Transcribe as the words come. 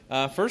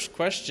First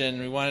question,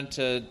 we wanted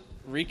to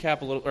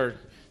recap a little, or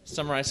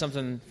summarize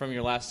something from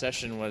your last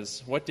session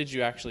was, what did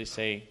you actually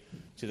say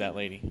to that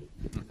lady?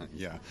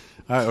 Yeah.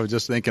 I was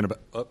just thinking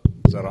about,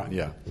 is that on?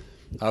 Yeah.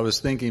 I was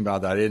thinking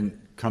about that. I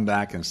didn't come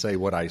back and say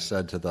what I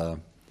said to the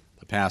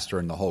pastor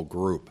and the whole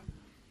group.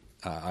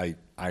 I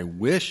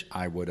wish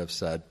I would have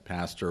said,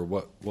 Pastor,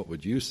 what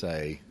would you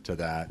say to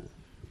that?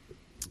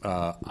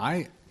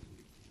 I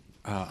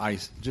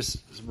just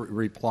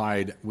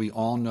replied, we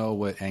all know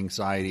what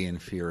anxiety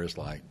and fear is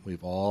like.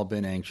 We've all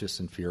been anxious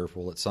and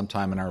fearful at some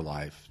time in our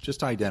life,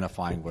 just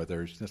identifying with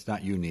it. It's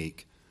not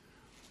unique.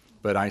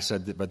 But I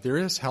said, but there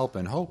is help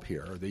and hope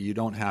here, that you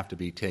don't have to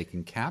be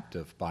taken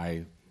captive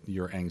by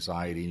your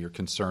anxiety, your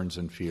concerns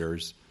and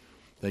fears,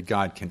 that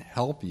God can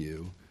help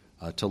you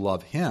to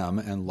love Him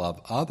and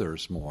love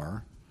others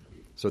more.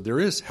 So there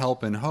is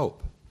help and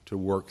hope to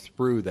work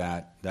through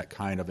that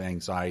kind of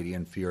anxiety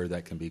and fear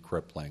that can be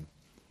crippling.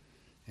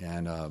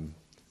 And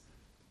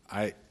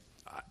at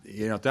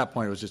that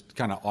point it was just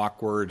kind of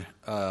awkward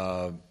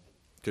because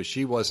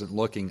she wasn't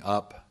looking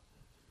up.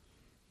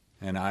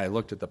 And I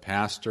looked at the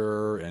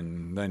pastor,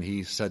 and then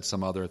he said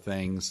some other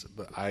things.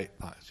 But I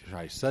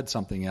said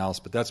something else,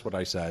 but that's what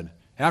I said.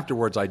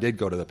 Afterwards, I did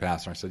go to the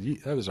pastor. I said,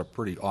 that was a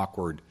pretty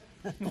awkward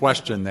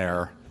question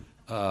there.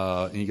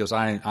 And he goes,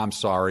 I'm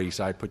sorry. He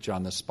said, I put you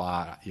on the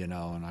spot,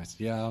 And I said,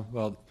 yeah,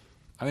 well,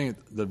 I think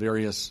the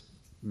various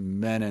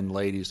men and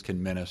ladies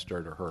can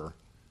minister to her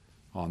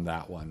on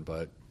that one.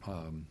 But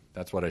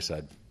that's what I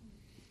said.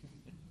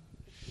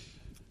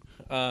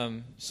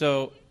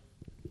 So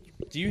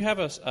do you have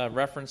a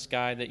reference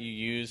guide that you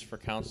use for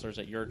counselors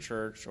at your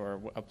church,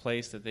 or a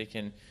place that they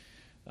can,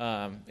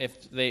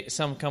 if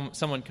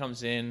someone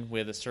comes in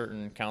with a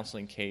certain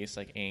counseling case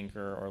like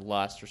anger or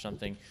lust or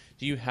something,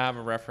 do you have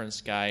a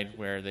reference guide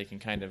where they can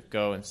kind of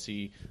go and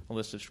see a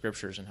list of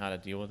scriptures and how to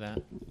deal with that?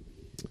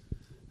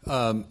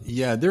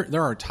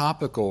 There are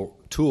topical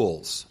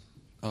tools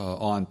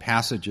on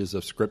passages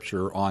of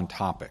Scripture on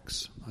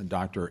topics.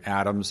 Dr.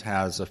 Adams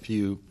has a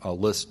few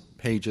list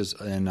pages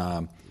in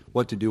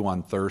What to Do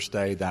on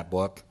Thursday, that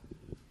book.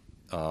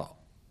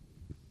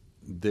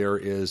 There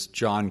is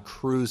John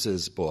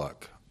Cruz's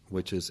book,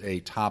 which is a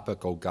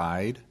topical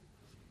guide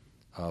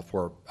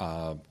for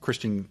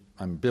Christian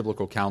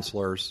biblical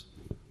counselors.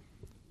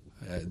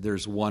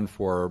 There's one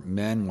for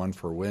men, one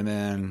for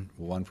women,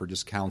 one for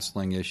just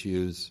counseling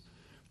issues.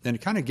 And it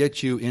kind of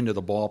gets you into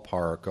the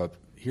ballpark of,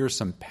 here's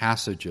some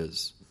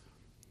passages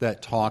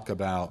that talk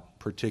about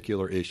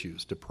particular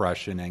issues: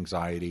 depression,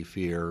 anxiety,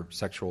 fear,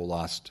 sexual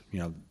lust,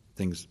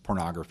 things,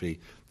 pornography,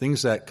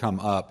 things that come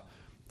up.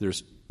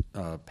 There's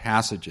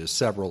passages,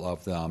 several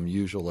of them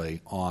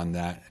usually, on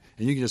that.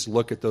 And you can just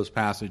look at those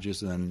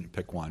passages and then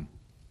pick one.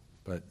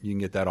 But you can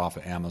get that off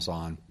of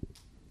Amazon.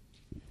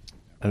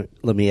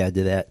 Let me add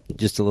to that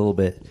just a little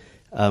bit.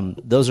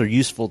 Those are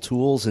useful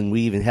tools, and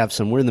we even have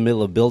some. We're in the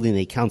middle of building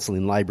a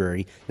counseling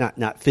library,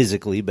 not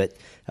physically, but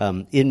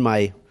in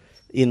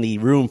the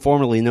room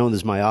formerly known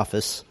as my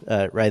office,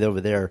 right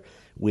over there,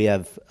 we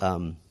have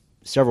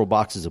several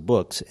boxes of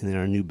books, and in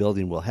our new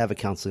building we'll have a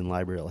counseling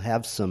library. It'll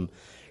have some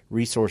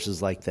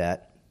resources like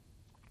that.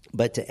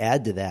 But to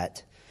add to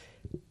that,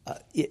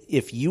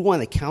 if you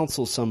want to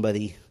counsel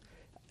somebody,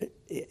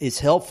 it's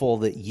helpful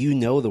that you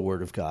know the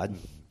Word of God.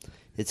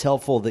 It's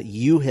helpful that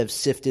you have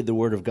sifted the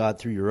Word of God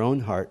through your own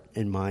heart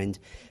and mind.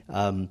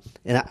 And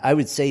I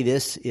would say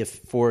this: if,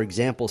 for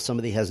example,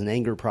 somebody has an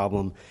anger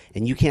problem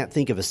and you can't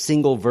think of a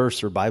single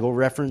verse or Bible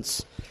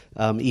reference,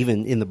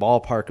 even in the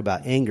ballpark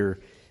about anger,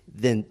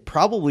 then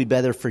probably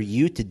better for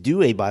you to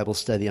do a Bible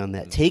study on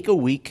that. Take a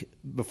week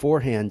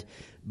beforehand,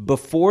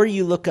 before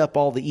you look up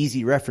all the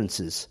easy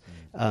references.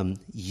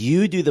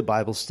 You do the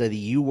Bible study.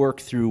 You work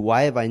through,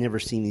 why have I never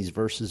seen these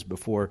verses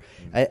before?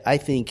 I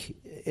think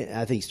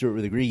Stuart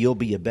would agree, you'll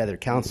be a better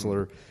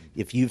counselor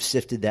if you've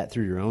sifted that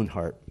through your own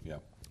heart. Yeah.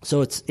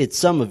 So it's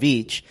some of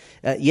each.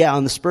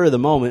 On the spur of the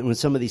moment, when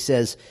somebody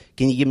says,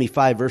 can you give me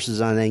 5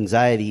 verses on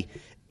anxiety?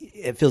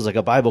 It feels like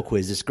a Bible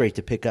quiz. It's great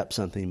to pick up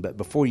something. But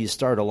before you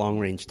start a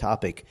long-range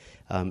topic,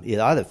 it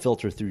ought to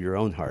filter through your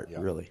own heart,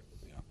 really.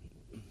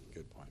 Yeah.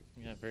 Good point.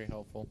 Yeah, very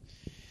helpful.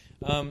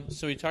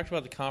 So we talked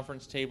about the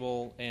conference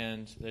table,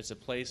 and there's a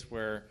place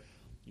where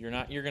you're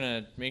going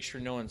to make sure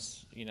no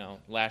one's,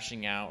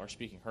 lashing out or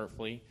speaking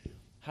hurtfully.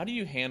 How do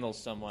you handle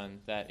someone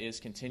that is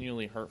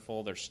continually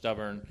hurtful, they're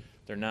stubborn,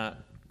 they're not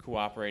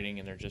cooperating,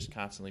 and they're just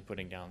constantly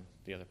putting down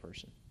the other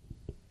person?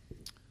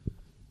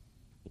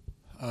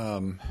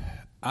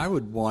 I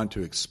would want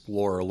to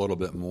explore a little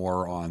bit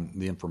more on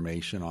the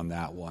information on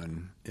that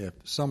one. If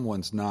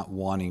someone's not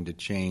wanting to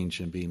change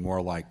and be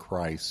more like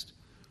Christ,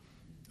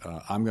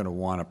 I'm going to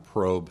want to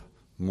probe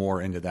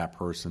more into that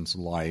person's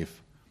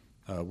life.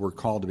 We're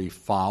called to be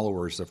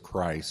followers of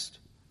Christ.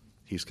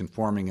 He's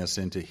conforming us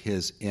into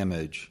His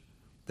image.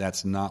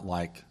 That's not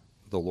like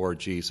the Lord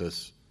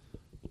Jesus.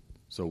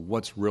 So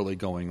what's really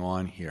going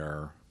on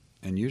here?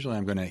 And usually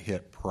I'm going to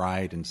hit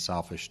pride and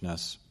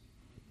selfishness.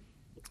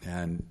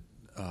 And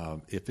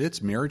if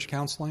it's marriage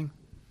counseling,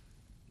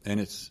 and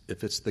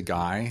if it's the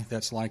guy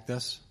that's like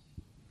this,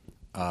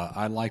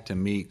 I like to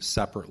meet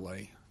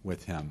separately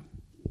with him.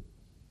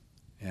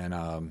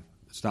 And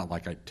it's not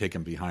like I take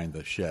him behind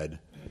the shed.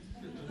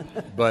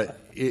 But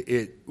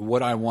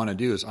what I want to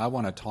do is I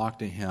want to talk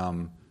to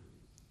him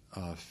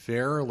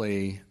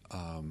fairly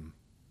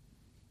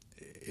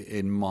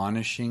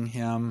admonishing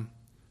him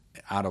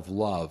out of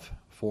love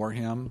for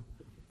him,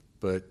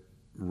 but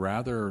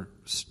rather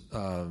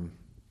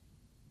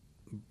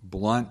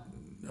blunt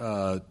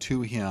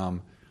to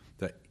him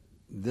that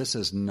this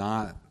is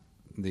not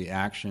the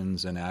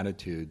actions and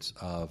attitudes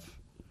of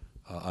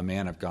a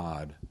man of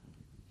God.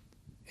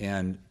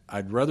 And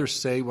I'd rather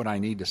say what I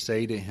need to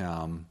say to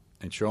him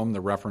and show him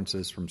the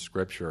references from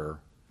Scripture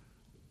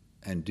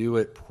and do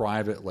it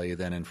privately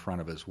than in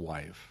front of his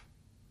wife.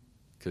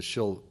 Because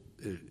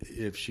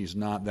if she's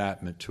not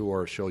that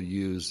mature, she'll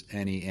use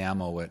any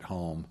ammo at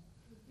home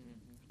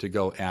to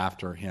go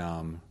after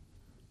him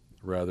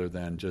rather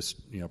than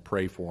just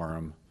pray for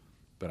him.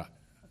 But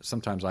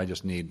sometimes I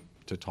just need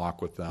to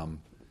talk with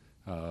them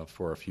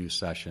for a few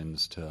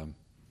sessions to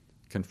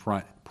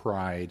confront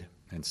pride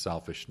and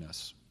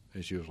selfishness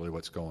is usually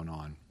what's going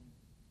on.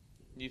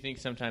 Do you think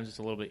sometimes it's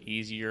a little bit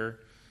easier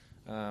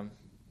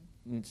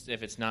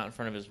if it's not in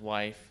front of his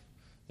wife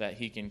that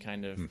he can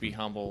kind of be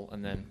humble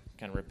and then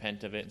kind of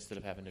repent of it instead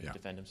of having to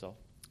defend himself?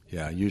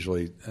 Yeah,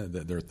 usually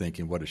they're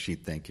thinking, what is she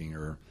thinking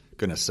or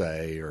going to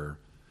say?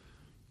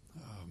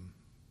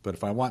 But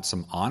if I want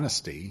some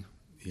honesty,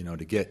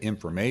 to get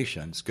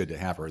information, it's good to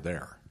have her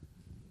there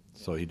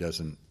so he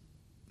doesn't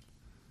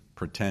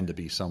pretend to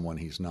be someone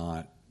he's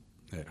not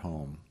at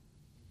home.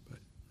 But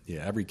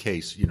yeah, every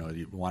case,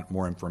 you want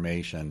more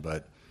information,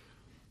 but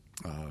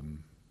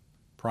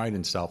pride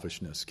and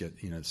selfishness get,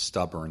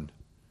 stubborn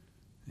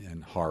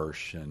and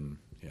harsh, and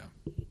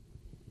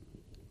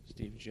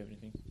Steve, did you have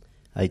anything?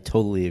 I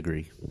totally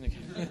agree.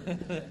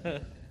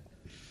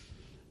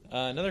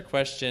 Another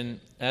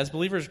question. As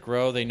believers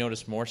grow, they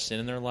notice more sin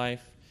in their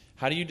life.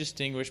 How do you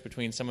distinguish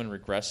between someone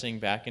regressing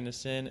back into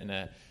sin and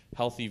a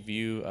healthy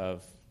view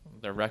of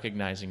they're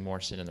recognizing more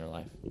sin in their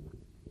life?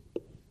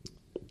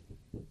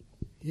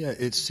 Yeah,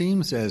 it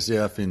seems as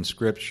if in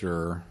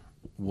Scripture,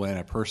 when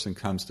a person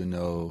comes to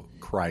know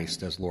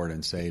Christ as Lord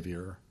and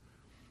Savior,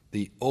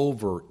 the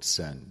overt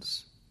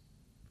sins,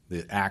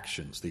 the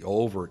actions, the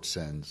overt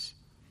sins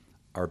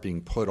are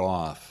being put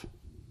off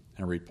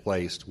and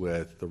replaced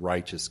with the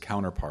righteous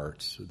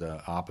counterparts,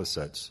 the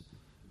opposites.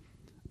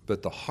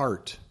 But the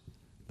heart,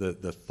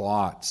 the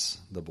thoughts,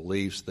 the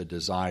beliefs, the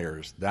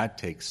desires, that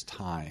takes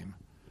time.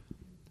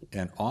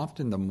 And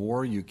often the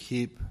more you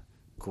keep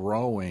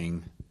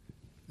growing,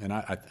 and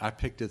I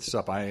picked this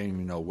up, I don't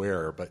even know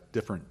where, but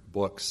different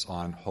books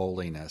on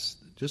holiness.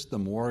 Just the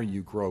more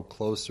you grow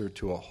closer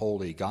to a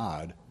holy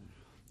God,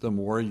 the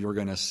more you're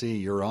going to see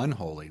your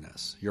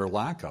unholiness, your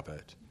lack of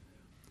it.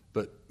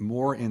 But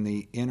more in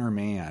the inner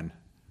man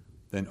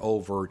than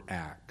overt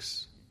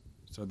acts.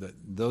 So that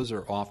those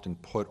are often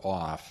put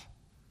off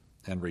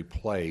and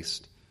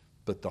replaced.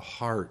 But the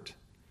heart,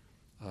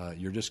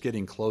 you're just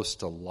getting close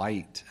to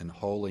light and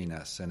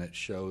holiness, and it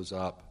shows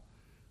up.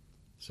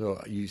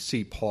 So you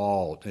see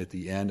Paul at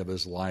the end of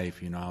his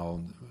life,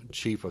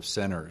 chief of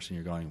sinners, and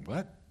you're going,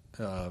 what?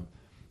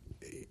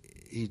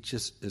 He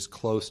just is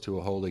close to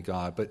a holy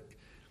God. But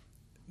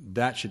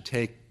that should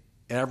take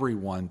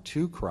everyone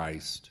to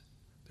Christ.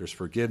 There's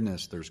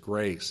forgiveness, there's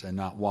grace, and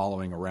not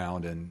wallowing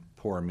around in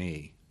poor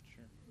me.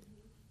 Sure.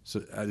 So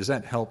is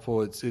that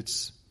helpful?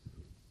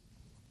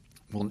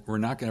 We're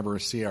not going to ever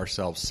see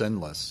ourselves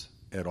sinless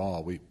at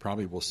all. We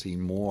probably will see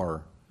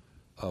more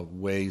of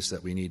ways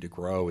that we need to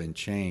grow and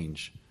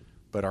change.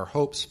 But our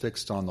hope's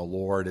fixed on the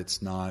Lord.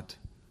 It's not,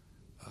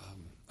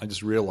 I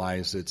just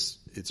realize it's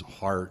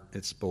heart,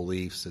 it's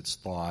beliefs, it's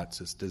thoughts,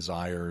 it's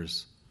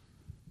desires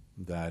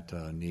that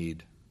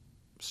need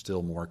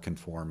still more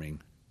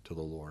conforming to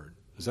the Lord.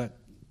 Is that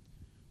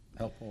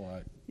helpful,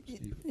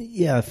 Steve?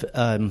 Yeah,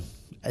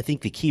 I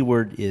think the key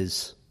word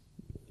is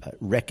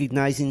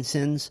recognizing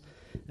sins.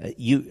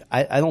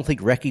 I don't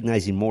think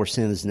recognizing more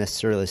sin is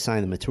necessarily a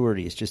sign of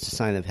maturity. It's just a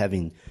sign of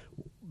having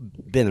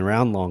been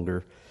around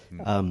longer.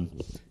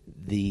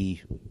 The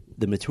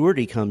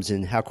maturity comes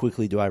in how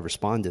quickly do I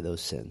respond to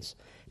those sins?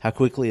 How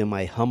quickly am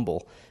I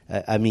humble?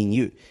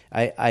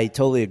 I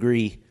totally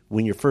agree.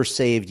 When you're first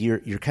saved,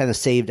 you're kind of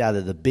saved out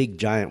of the big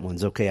giant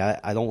ones. Okay,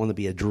 I don't want to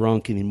be a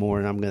drunk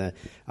anymore, and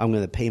I'm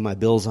gonna pay my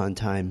bills on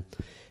time.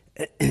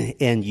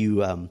 And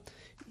you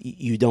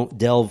don't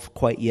delve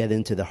quite yet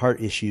into the heart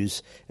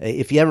issues.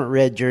 If you haven't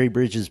read Jerry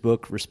Bridges'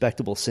 book,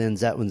 Respectable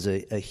Sins, that one's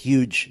a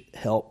huge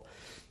help.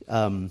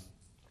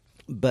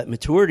 But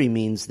maturity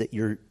means that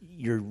you're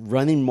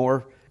running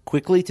more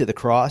quickly to the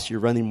cross. You're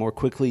running more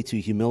quickly to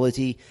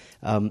humility.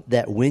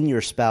 That when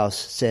your spouse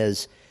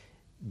says,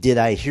 "Did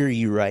I hear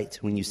you right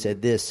when you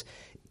said this?"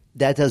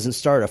 that doesn't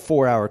start a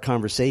 4-hour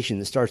conversation.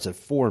 It starts a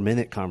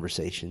 4-minute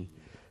conversation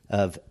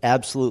of,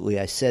 absolutely,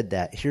 I said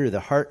that. Here are the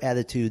heart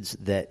attitudes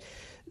that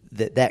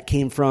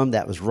came from,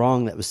 that was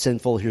wrong, that was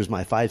sinful. Here's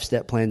my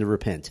 5-step plan to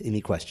repent.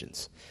 Any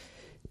questions?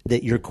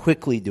 That you're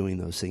quickly doing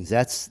those things.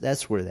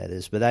 That's where that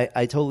is. But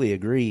I totally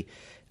agree.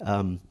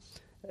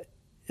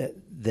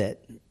 that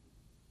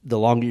the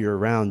longer you're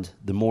around,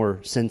 the more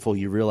sinful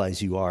you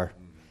realize you are.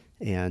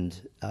 And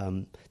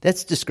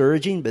that's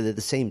discouraging, but at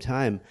the same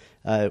time,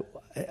 I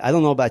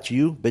don't know about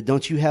you, but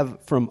don't you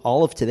have, from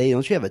all of today,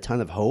 don't you have a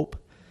ton of hope?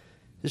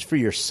 Just for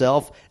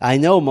yourself. I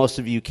know most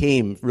of you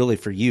came really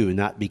for you,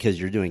 not because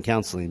you're doing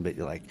counseling, but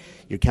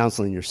you're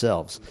counseling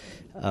yourselves.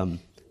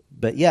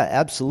 But yeah,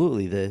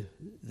 absolutely,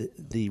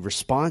 the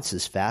response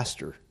is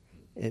faster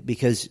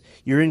because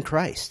you're in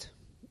Christ.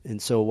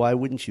 And so why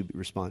wouldn't you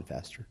respond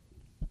faster?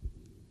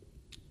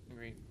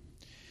 Agreed.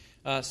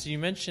 So you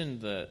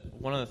mentioned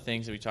one of the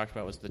things that we talked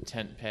about was the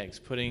tent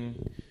pegs,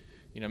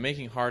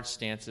 making hard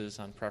stances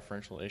on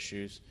preferential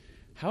issues.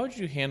 How would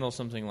you handle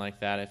something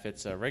like that if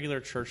it's a regular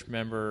church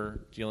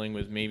member dealing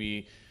with,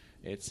 maybe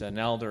it's an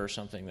elder or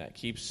something that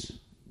keeps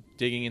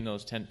digging in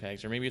those tent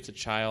pegs, or maybe it's a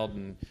child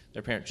and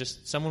their parent,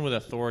 just someone with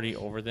authority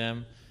over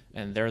them,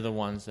 and they're the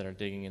ones that are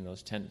digging in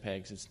those tent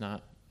pegs? It's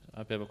not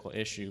a biblical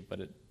issue, but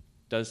it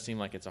does seem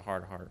like it's a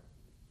hard heart.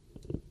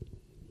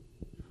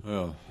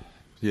 Oh,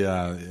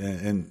 yeah,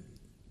 and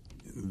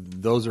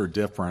those are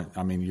different.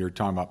 I mean, you're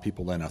talking about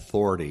people in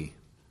authority,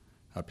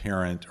 a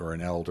parent or an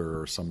elder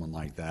or someone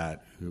like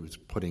that who's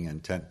putting in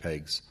tent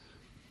pegs.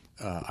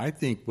 I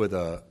think with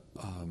a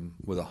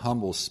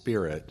humble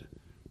spirit,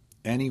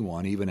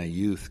 anyone, even a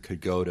youth,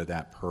 could go to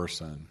that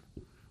person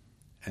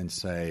and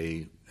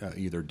say,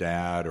 either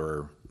dad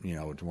or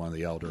to one of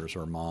the elders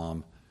or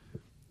mom,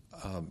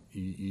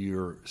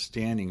 you're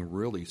standing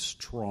really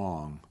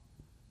strong,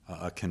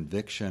 a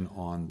conviction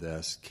on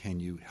this.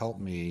 Can you help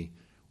me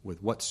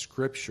with what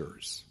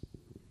scriptures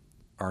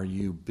are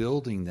you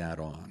building that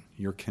on?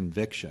 Your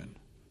conviction.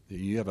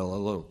 You have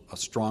a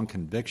strong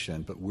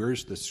conviction, but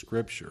where's the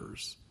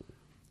scriptures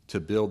to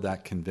build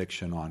that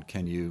conviction on?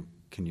 Can you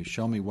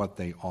show me what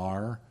they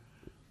are?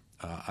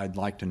 I'd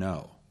like to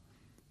know.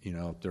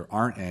 If there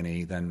aren't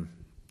any, then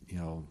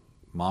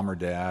mom or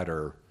dad,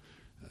 or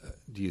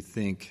do you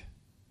think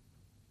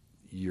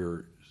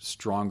you're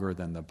stronger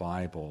than the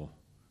Bible?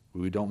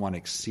 We don't want to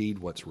exceed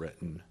what's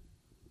written,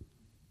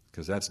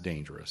 because that's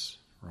dangerous,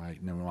 right?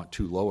 And then we want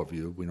too low of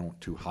you. We don't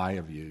want too high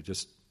of you.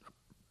 Just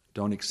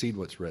don't exceed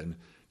what's written.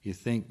 You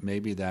think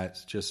maybe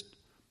that's just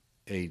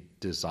a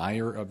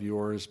desire of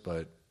yours,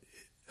 but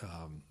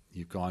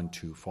you've gone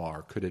too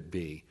far. Could it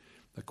be?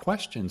 The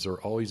questions are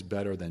always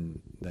better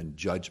than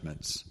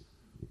judgments.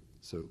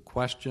 So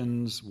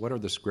questions, what are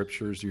the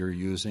scriptures you're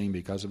using?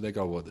 Because if they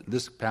go, well,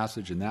 this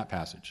passage and that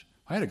passage.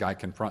 I had a guy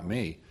confront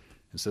me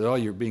and said, oh,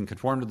 you're being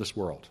conformed to this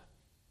world.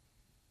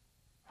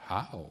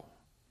 How?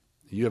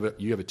 You have a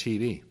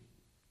TV.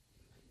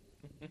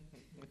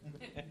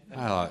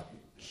 I thought,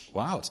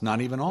 wow, it's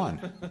not even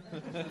on.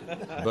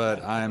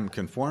 But I'm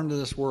conformed to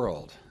this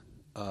world.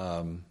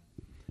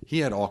 He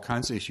had all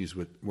kinds of issues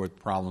with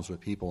problems with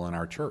people in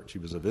our church. He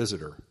was a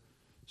visitor.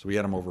 So we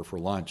had him over for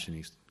lunch, and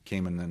he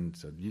came in and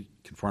said, you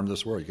conform to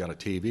this world, you got a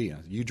TV. And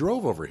I said, you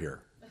drove over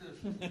here.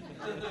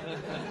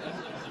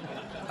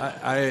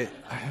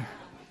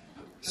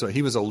 So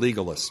he was a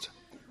legalist,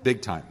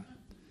 big time.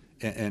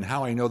 And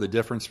how I know the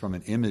difference from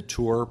an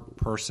immature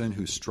person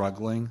who's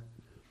struggling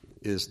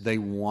is they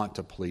want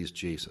to please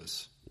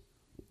Jesus.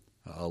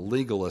 A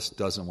legalist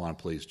doesn't want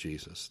to please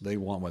Jesus. They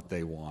want what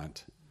they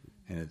want.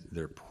 And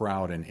they're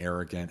proud and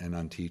arrogant and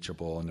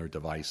unteachable, and they're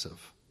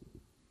divisive.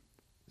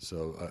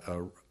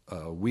 So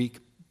a weak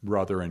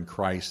brother in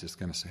Christ is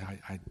going to say,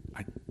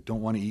 I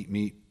don't want to eat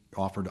meat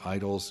offered to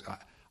idols.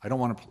 I don't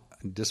want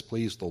to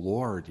displease the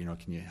Lord.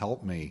 Can you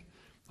help me?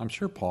 I'm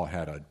sure Paul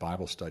had a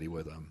Bible study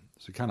with him.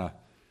 So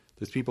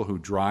there's people who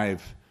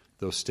drive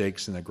those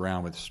stakes in the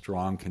ground with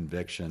strong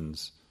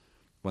convictions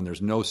when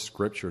there's no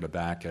scripture to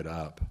back it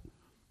up.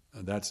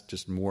 That's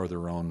just more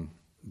their own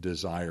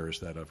desires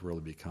that have really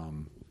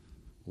become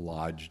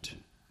lodged.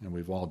 And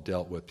we've all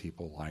dealt with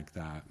people like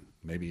that.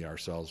 Maybe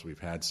ourselves, we've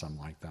had some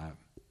like that.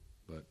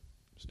 But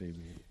Steve?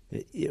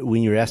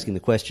 When you were asking the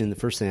question, the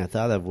first thing I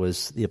thought of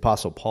was the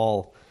Apostle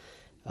Paul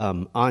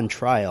on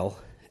trial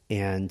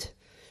and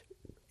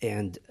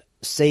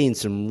saying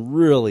some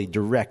really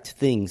direct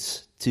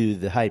things to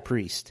the high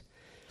priest.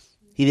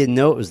 He didn't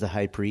know it was the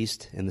high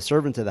priest, and the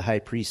servant of the high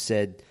priest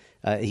said,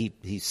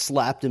 he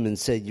slapped him and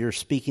said, you're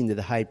speaking to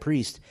the high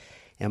priest.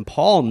 And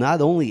Paul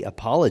not only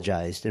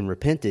apologized and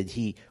repented,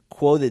 he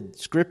quoted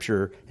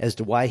scripture as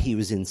to why he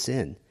was in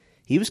sin.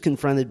 He was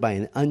confronted by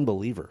an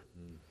unbeliever,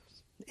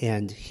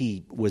 and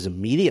he was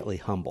immediately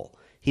humble.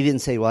 He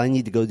didn't say, well, I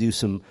need to go do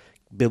some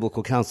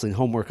biblical counseling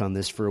homework on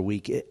this for a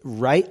week.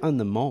 Right on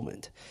the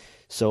moment.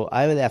 So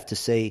I would have to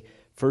say,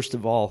 first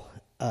of all,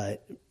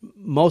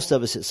 most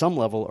of us at some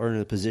level are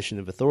in a position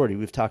of authority.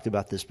 We've talked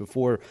about this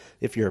before.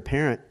 If you're a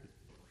parent,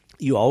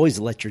 you always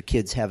let your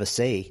kids have a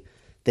say.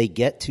 They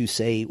get to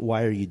say,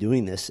 why are you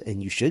doing this?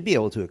 And you should be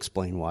able to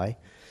explain why.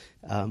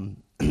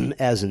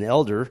 As an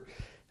elder,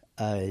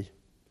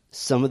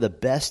 some of the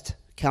best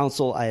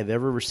counsel I have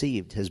ever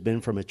received has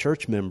been from a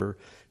church member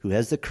who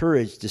has the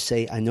courage to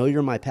say, I know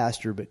you're my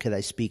pastor, but could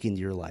I speak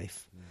into your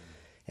life? Mm-hmm.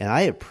 And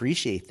I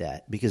appreciate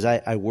that because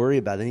I worry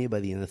about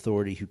anybody in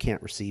authority who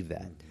can't receive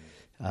that.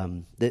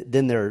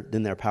 then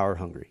they're power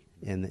hungry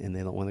and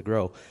they don't want to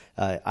grow.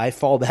 I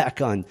fall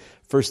back on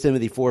 1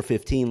 Timothy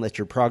 4:15. Let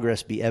your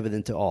progress be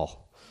evident to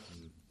all,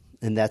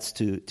 and that's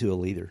to a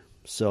leader.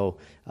 So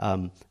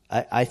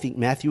I think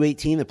Matthew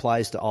 18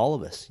 applies to all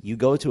of us. You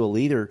go to a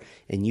leader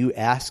and you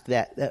ask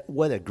that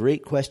what a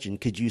great question.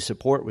 Could you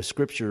support with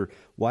Scripture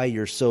why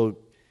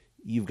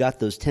you've got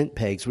those tent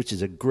pegs, which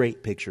is a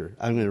great picture.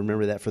 I'm going to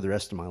remember that for the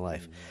rest of my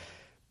life.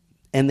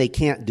 And they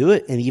can't do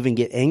it and even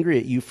get angry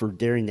at you for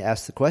daring to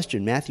ask the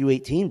question. Matthew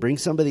 18, bring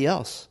somebody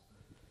else.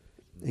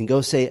 And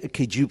go say,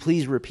 could you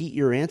please repeat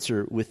your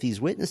answer with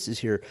these witnesses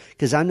here?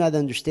 Because I'm not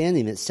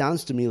understanding. It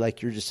sounds to me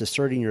like you're just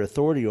asserting your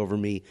authority over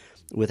me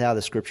without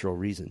a scriptural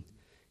reason.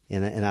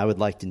 And I would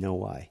like to know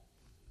why.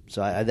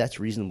 So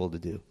that's reasonable to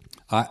do.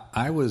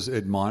 I was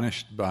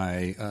admonished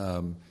by,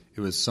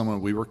 it was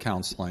someone we were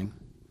counseling.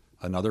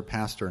 Another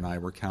pastor and I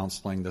were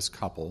counseling this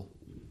couple.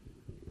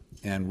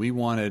 And we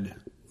wanted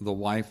the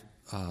wife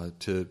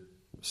to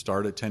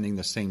start attending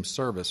the same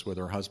service with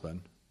her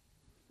husband.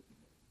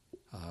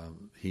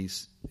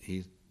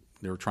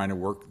 They were trying to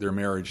work their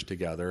marriage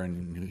together,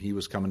 and he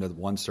was coming to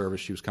one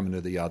service, she was coming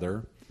to the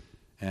other.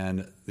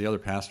 And the other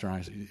pastor and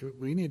I said,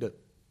 they need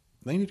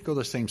to go to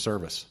the same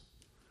service.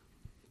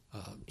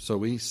 So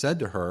we said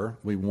to her,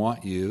 we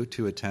want you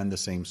to attend the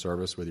same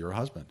service with your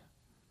husband.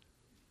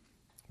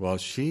 Well,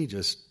 she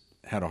just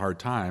had a hard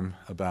time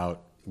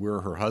about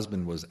where her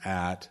husband was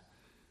at.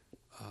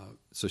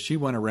 So she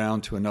went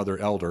around to another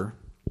elder,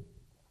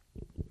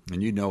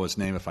 and you'd know his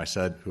name if I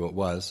said who it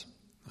was.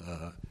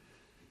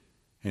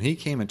 And he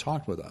came and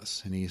talked with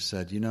us, and he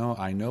said,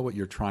 I know what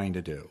you're trying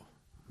to do.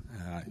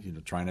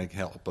 Trying to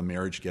help a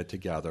marriage get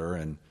together,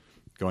 and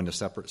going to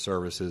separate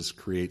services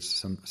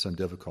creates some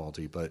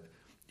difficulty, but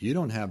you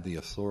don't have the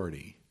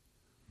authority.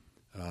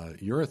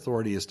 Your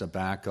authority is to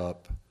back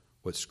up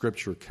what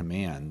Scripture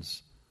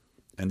commands,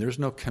 and there's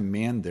no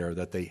command there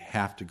that they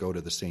have to go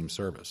to the same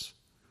service.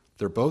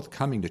 They're both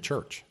coming to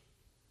church.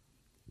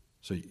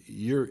 So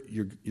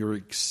you're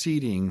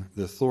exceeding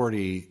the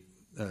authority,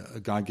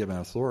 God-given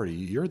authority.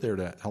 You're there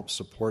to help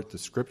support the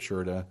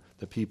Scripture, to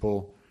the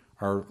people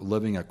are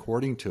living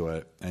according to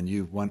it, and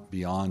you went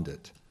beyond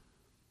it.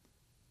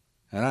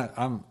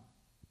 And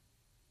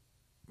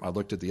I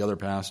looked at the other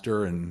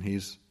pastor, and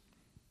he's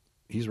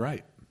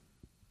right.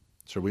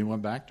 So we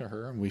went back to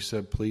her and we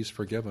said, "Please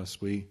forgive us.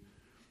 We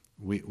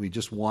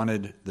just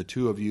wanted the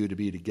two of you to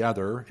be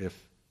together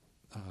if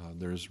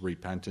there's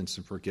repentance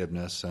and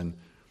forgiveness." And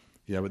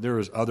but there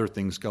was other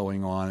things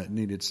going on. It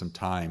needed some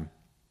time.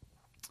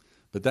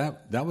 But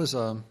that was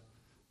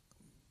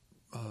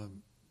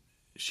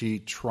she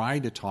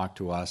tried to talk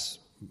to us,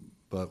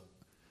 but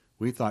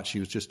we thought she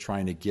was just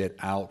trying to get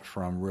out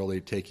from really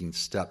taking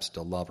steps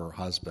to love her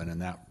husband,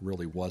 and that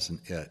really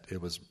wasn't it.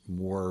 It was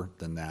more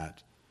than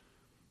that.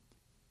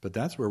 But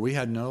that's where we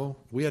had no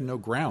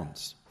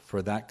grounds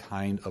for that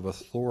kind of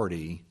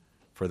authority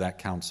for that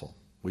counsel.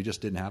 We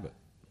just didn't have it.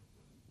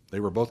 They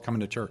were both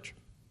coming to church.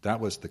 That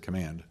was the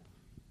command.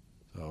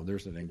 So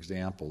there's an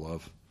example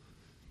of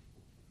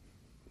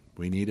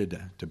we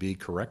needed to be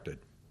corrected.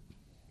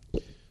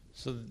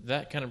 So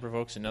that kind of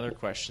provokes another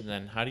question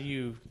then. How do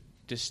you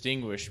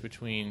distinguish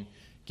between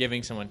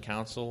giving someone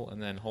counsel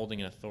and then holding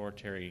an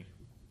authoritarian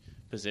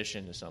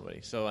position to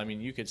somebody? So,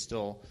 you could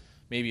still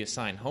maybe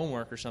assign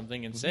homework or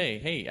something and say,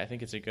 hey, I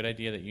think it's a good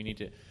idea that you need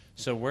to.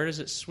 So where does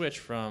it switch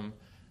from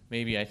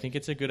maybe I think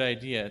it's a good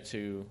idea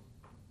to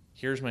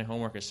here's my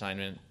homework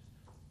assignment,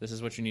 this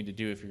is what you need to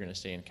do if you're going to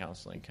stay in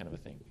counseling, kind of a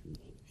thing?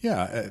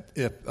 Yeah,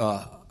 if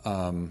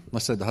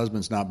let's say the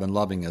husband's not been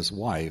loving his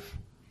wife,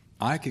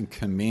 I can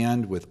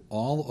command with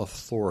all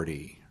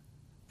authority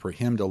for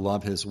him to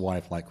love his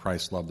wife like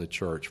Christ loved the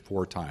church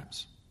 4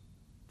 times.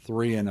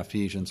 3 in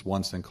Ephesians,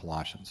 once in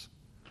Colossians.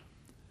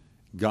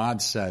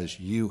 God says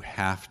you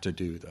have to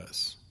do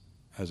this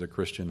as a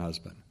Christian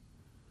husband.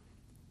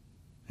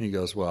 He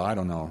goes, well, I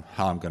don't know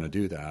how I'm going to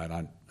do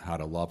that, how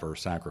to love her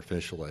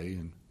sacrificially.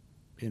 And,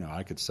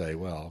 I could say,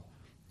 well,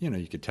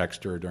 you could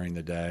text her during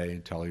the day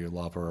and tell her you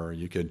love her. Or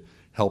you could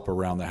help her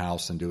around the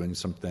house and doing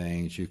some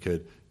things. You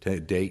could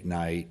take date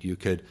night. You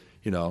could,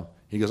 he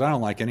goes, I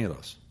don't like any of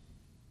those.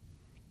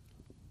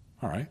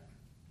 All right.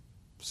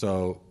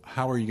 So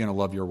how are you going to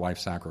love your wife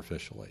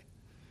sacrificially?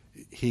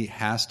 He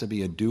has to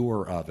be a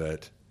doer of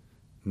it,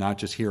 not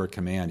just hear a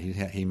command.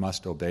 He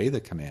must obey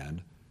the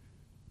command.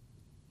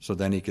 So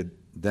then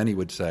he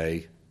would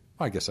say,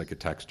 well, I guess I could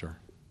text her,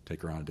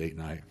 take her on a date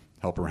night,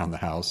 help her around the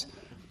house.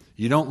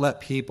 You don't let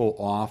people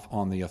off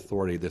on the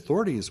authority. The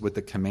authority is with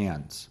the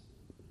commands.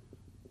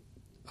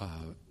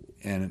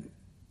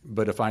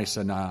 But if I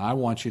said, now I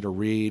want you to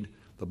read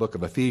the book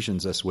of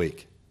Ephesians this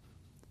week,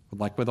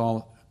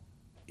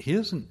 he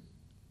doesn't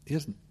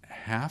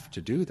have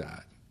to do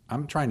that.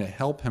 I'm trying to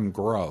help him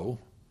grow.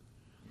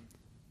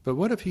 But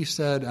what if he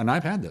said, and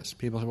I've had this,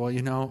 people say,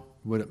 well,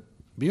 would it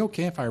be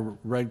okay if I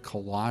read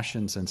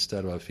Colossians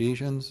instead of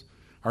Ephesians?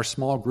 Our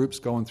small group's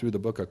going through the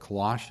book of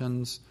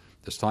Colossians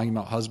that's talking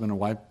about husband and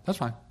wife. That's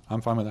fine.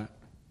 I'm fine with that.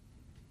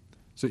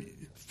 So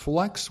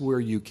flex where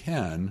you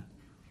can,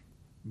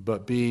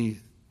 but be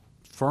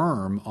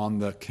firm on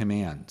the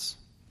commands.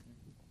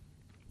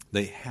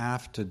 They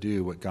have to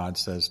do what God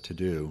says to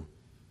do,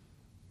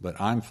 but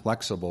I'm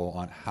flexible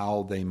on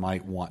how they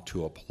might want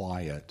to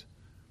apply it.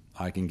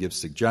 I can give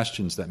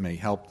suggestions that may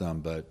help them,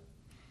 but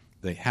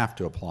they have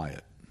to apply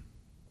it.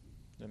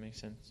 That makes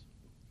sense.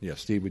 Yeah,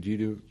 Steve, would you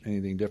do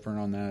anything different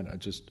on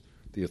that?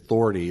 The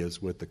authority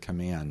is with the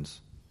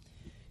commands.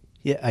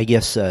 Yeah, I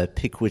guess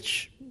pick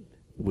which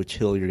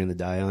hill you're going to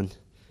die on,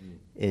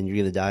 and you're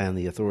going to die on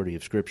the authority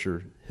of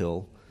Scripture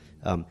hill.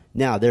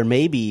 Now, there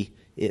may be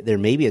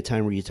a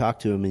time where you talk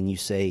to them and you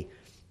say,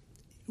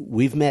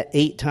 "We've met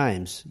 8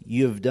 times.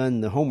 You have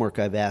done the homework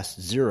I've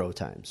asked 0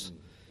 times."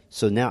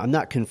 So now I'm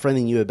not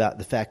confronting you about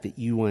the fact that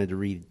you wanted to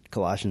read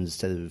Colossians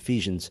instead of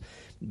Ephesians,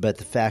 but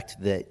the fact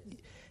that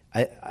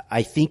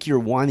I think you're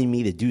wanting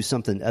me to do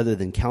something other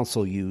than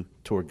counsel you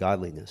toward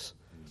godliness.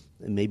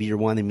 And maybe you're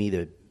wanting me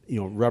to,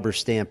 rubber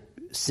stamp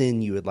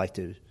sin you would like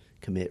to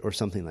commit or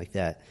something like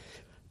that.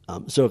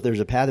 So if there's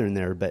a pattern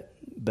there, but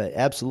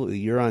absolutely,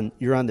 you're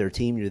on their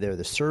team. You're there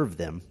to serve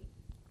them.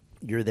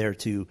 You're there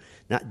to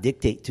not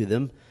dictate to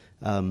them,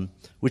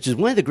 which is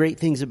one of the great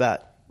things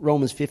about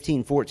Romans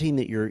 15:14,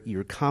 that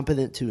you're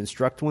competent to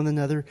instruct one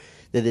another.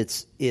 That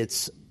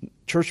it's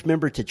church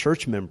member to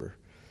church member.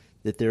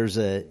 That there's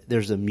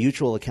a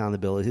mutual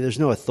accountability. There's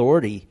no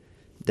authority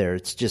there.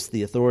 It's just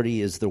the authority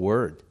is the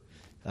word.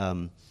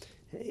 And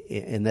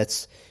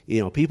that's,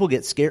 people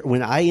get scared.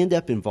 When I end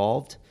up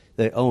involved,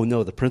 they, oh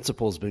no, the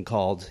principal's been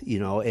called,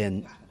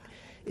 and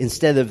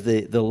instead of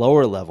the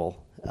lower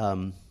level,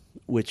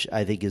 which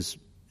I think is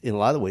in a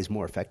lot of ways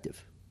more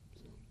effective.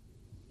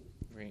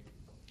 Great.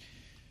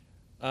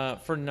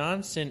 For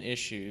non-sin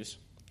issues,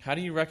 how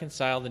do you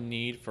reconcile the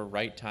need for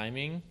right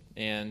timing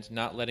and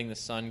not letting the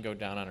sun go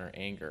down on our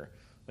anger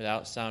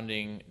without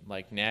sounding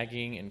like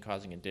nagging and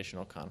causing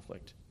additional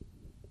conflict?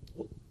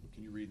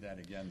 Can you read that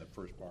again, the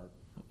first part?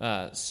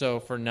 So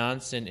for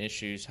non-sin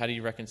issues, how do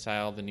you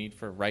reconcile the need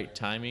for right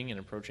timing and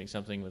approaching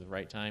something with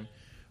right time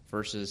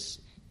versus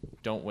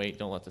don't wait,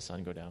 don't let the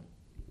sun go down?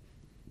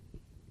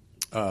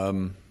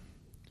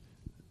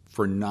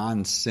 For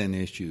non-sin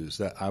issues,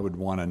 that I would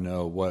want to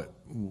know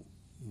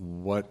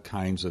what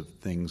kinds of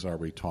things are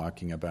we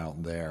talking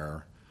about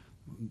there.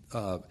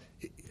 A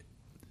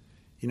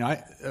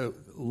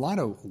lot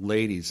of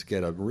ladies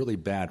get a really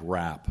bad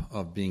rap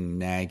of being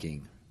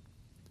nagging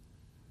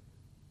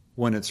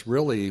when it's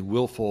really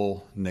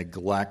willful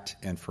neglect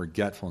and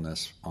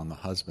forgetfulness on the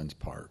husband's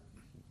part.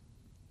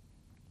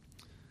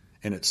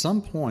 And at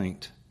some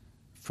point,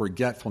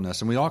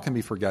 forgetfulness, and we all can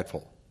be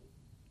forgetful.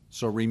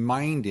 So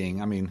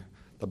reminding,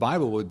 the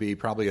Bible would be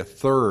probably a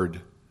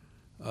third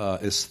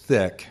as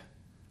thick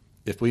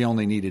if we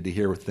only needed to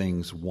hear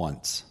things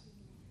once.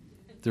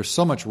 There's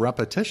so much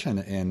repetition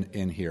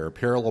in here,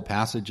 parallel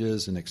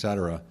passages and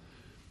etc.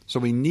 So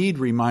we need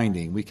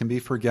reminding. We can be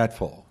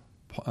forgetful.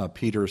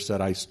 Peter said,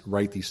 I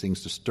write these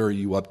things to stir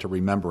you up to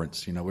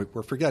remembrance.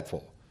 We're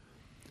forgetful.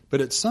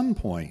 But at some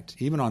point,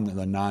 even on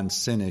the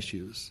non-sin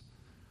issues,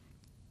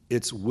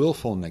 it's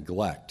willful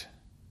neglect.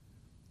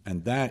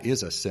 And that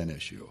is a sin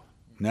issue.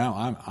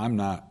 Now I'm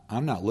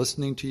not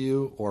listening to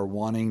you or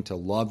wanting to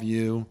love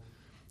you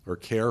or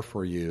care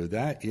for you.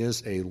 That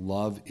is a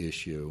love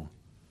issue.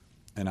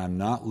 And I'm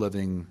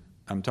talking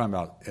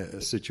about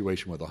a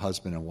situation with a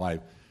husband and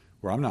wife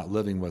where I'm not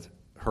living with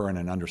her in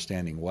an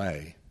understanding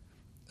way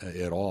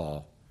at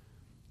all.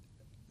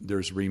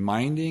 There's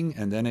reminding,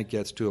 and then it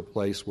gets to a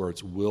place where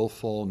it's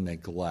willful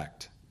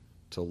neglect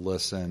to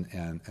listen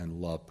and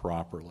love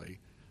properly.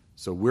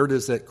 So where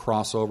does it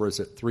cross over? Is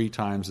it 3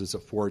 times? Is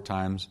it 4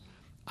 times?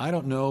 I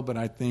don't know, but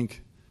I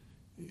think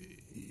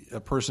a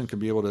person can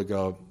be able to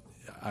go,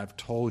 I've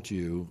told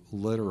you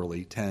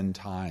literally 10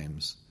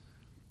 times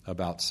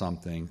about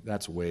something.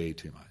 That's way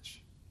too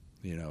much.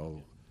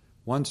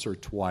 Once or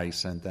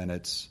twice, and then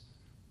it's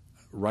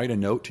write a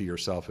note to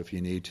yourself if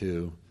you need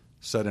to,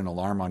 set an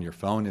alarm on your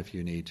phone if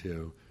you need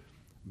to,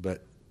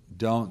 but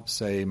don't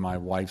say my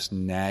wife's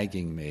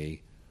nagging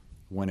me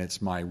when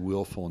it's my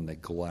willful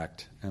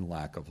neglect and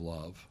lack of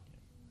love,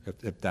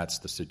 if that's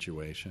the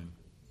situation.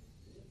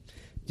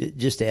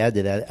 Just to add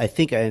to that, I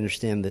think I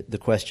understand the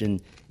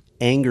question,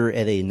 anger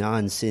at a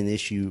non-sin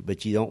issue,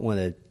 but you don't want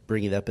to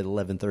bring it up at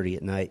 11:30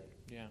 at night.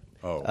 Yeah.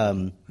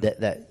 Oh.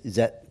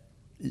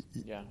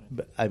 Yeah.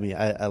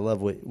 I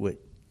love what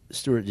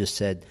Stuart just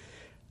said.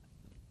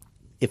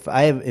 If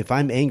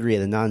I'm angry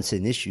at a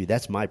non-sin issue,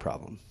 that's my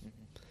problem.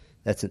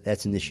 Mm-hmm.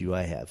 That's an issue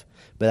I have.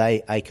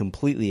 But I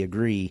completely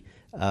agree.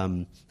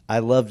 I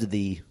loved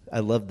the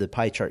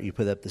pie chart you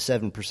put up, the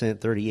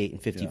 7%, 38,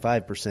 and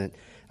 55%. Yeah.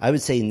 I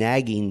would say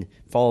nagging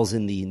falls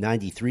in the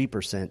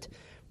 93%.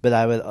 But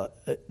I would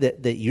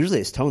that usually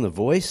it's tone of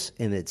voice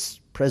and it's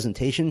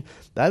presentation.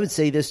 But I would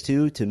say this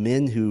too to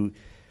men who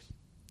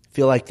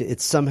feel like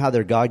it's somehow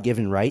their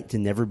God-given right to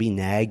never be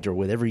nagged or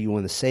whatever you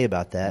want to say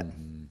about that.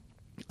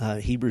 Mm-hmm.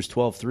 Hebrews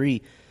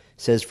 12:3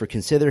 says, "For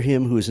consider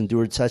him who has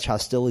endured such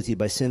hostility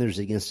by sinners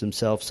against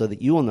himself, so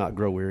that you will not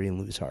grow weary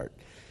and lose heart."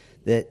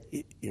 That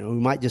we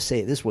might just say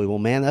it this way: well,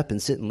 man up and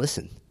sit and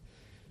listen.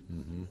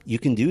 Mm-hmm. You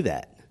can do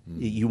that.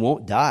 You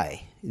won't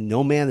die.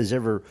 No man has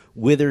ever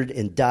withered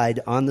and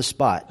died on the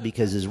spot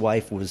because his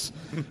wife was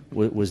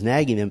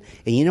nagging him.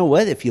 And you know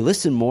what? If you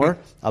listen more,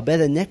 I'll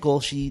bet a nickel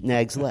she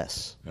nags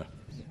less. Yeah.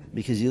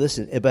 Because you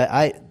listen.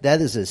 But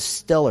that is a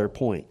stellar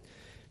point.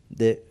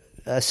 That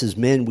us as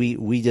men,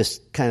 we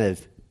just kind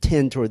of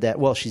tend toward that.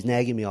 Well, she's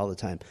nagging me all the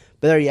time.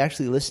 But are you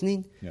actually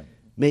listening? Yeah.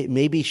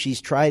 Maybe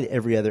she's tried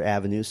every other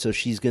avenue, so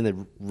she's going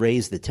to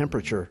raise the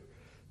temperature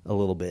a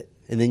little bit.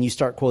 And then you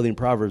start quoting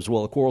Proverbs,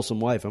 well, a quarrelsome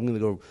wife, I'm going to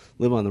go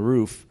live on the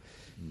roof.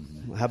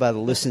 Mm-hmm. How about a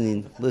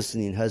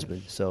listening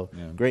husband? So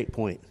Great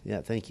point.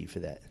 Yeah, thank you for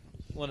that.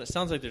 Well, and it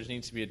sounds like there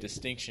needs to be a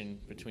distinction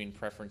between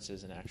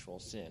preferences and actual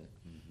sin.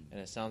 Mm-hmm. And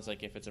it sounds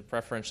like if it's a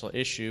preferential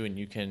issue and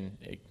you can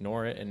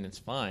ignore it and it's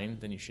fine,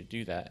 then you should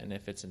do that. And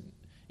if it's an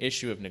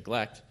issue of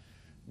neglect,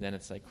 then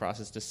it's like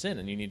crosses to sin,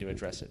 and you need to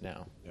address it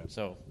now. Yeah.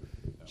 So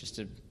just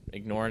to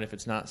ignore it if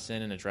it's not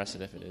sin and address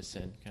it if it is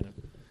sin, kind of.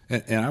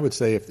 And I would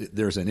say if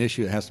there's an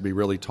issue that has to be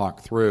really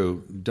talked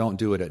through, don't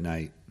do it at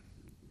night.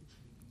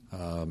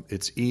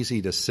 It's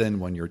easy to sin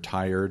when you're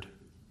tired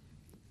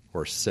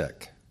or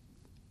sick.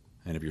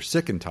 And if you're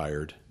sick and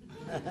tired,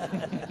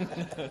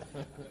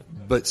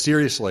 but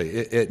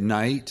seriously, at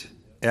night,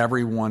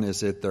 everyone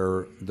is at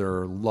their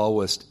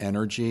lowest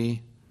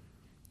energy,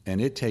 and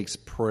it takes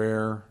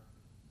prayer,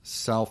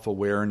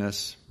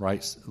 self-awareness,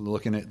 right?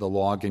 Looking at the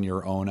log in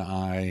your own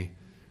eye,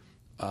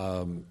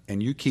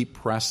 and you keep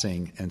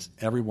pressing, and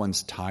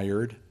everyone's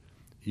tired,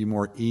 you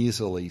more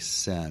easily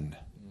sin.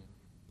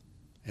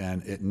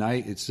 And at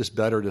night, it's just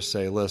better to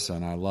say,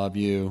 listen, I love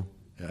you.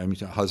 I mean,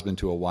 a husband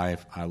to a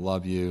wife, I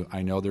love you.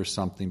 I know there's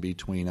something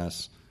between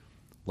us.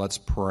 Let's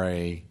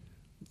pray.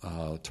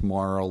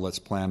 Tomorrow, let's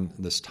plan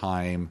this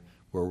time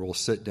where we'll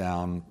sit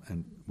down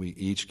and we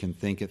each can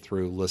think it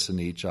through, listen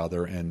to each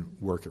other, and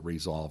work at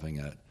resolving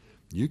it.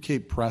 You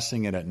keep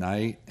pressing it at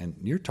night, and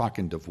you're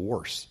talking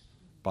divorce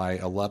by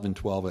 11,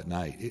 12 at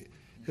night.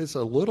 It's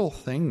a little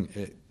thing.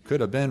 It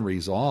could have been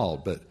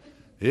resolved, but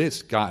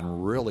it's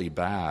gotten really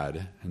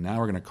bad, and now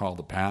we're going to call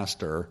the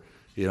pastor,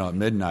 at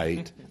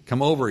midnight,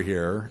 come over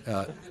here.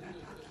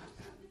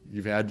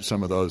 You've had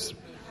some of those.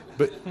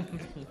 But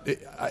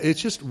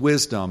it's just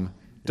wisdom.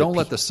 Don't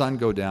let the sun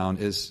go down.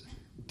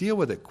 Deal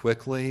with it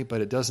quickly, but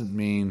it doesn't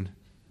mean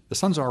the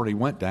sun's already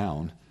went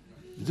down.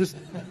 Just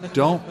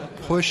don't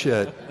push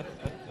it.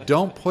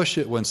 Don't push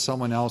it when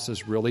someone else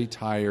is really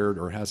tired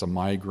or has a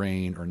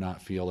migraine or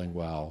not feeling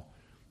well.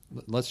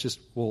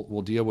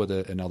 We'll deal with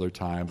it another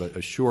time, but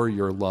assure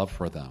your love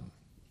for them.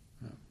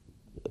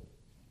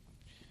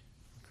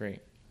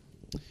 Great.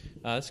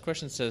 This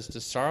question says,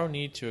 does sorrow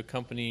need to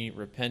accompany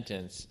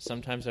repentance?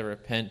 Sometimes I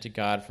repent to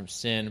God from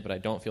sin, but I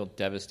don't feel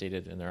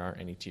devastated and there aren't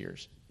any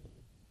tears.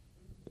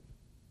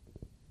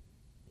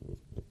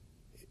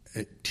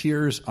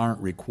 Tears aren't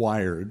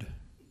required.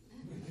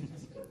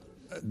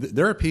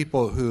 There are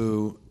people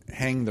who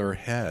hang their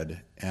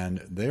head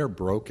and they're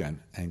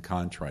broken and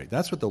contrite.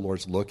 That's what the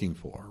Lord's looking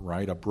for,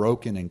 right? A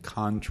broken and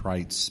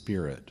contrite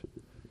spirit.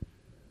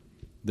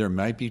 There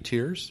might be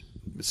tears.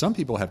 Some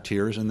people have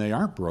tears and they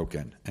aren't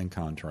broken and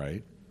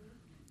contrite.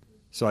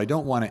 So I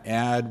don't want to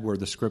add where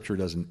the Scripture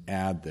doesn't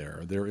add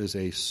there. There is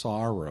a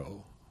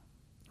sorrow,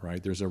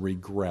 right? There's a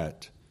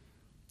regret.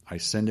 I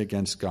sinned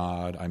against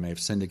God. I may have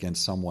sinned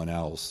against someone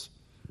else.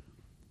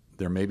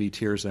 There may be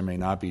tears, there may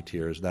not be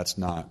tears. That's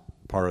not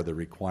part of the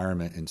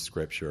requirement in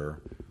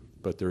Scripture.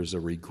 But there's a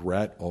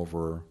regret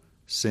over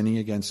sinning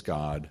against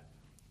God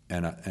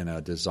and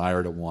a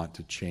desire to want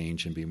to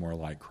change and be more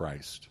like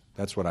Christ.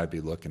 That's what I'd be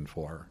looking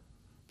for.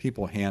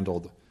 People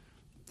handled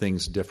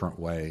things different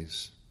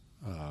ways.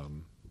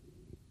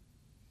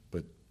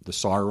 But the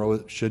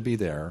sorrow should be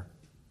there.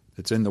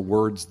 It's in the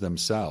words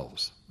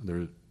themselves.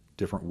 There are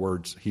different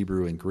words,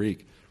 Hebrew and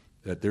Greek,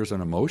 that there's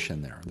an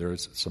emotion there.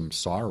 There's some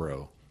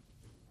sorrow.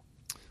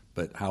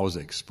 But how is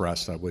it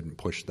expressed? I wouldn't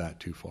push that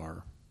too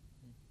far.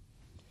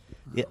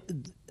 Yeah,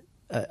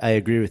 I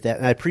agree with that.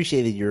 And I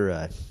appreciated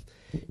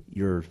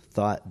your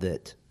thought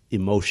that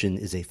emotion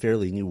is a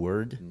fairly new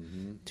word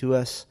to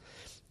us.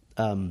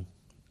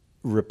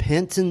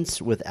 Repentance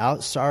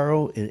without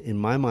sorrow, in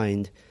my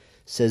mind,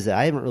 says that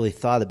I haven't really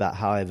thought about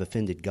how I've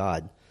offended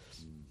God.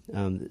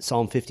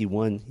 Psalm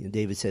 51,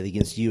 David said,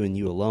 "Against you and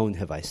you alone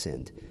have I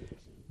sinned."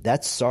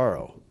 That's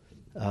sorrow,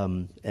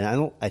 and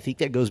I think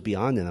that goes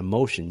beyond an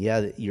emotion.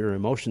 Yeah, your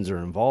emotions are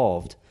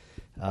involved,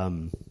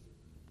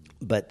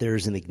 but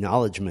there's an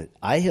acknowledgement.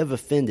 I have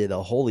offended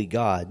a holy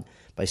God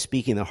by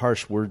speaking a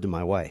harsh word to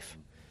my wife,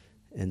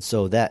 and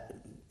so that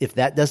if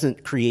that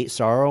doesn't create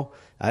sorrow,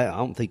 I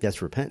don't think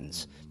that's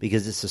repentance,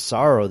 because it's a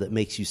sorrow that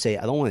makes you say,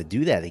 "I don't want to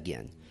do that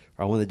again,"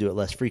 or "I want to do it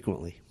less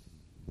frequently."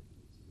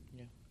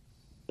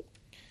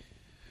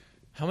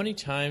 How many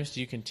times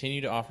do you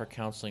continue to offer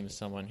counseling to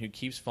someone who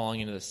keeps falling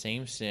into the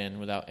same sin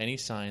without any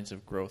signs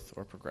of growth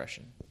or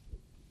progression?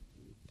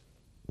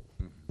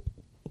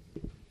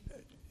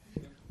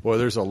 Well,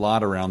 there's a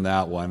lot around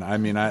that one. I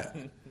mean,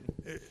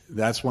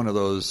 that's one of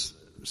those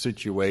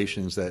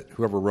situations that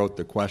whoever wrote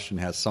the question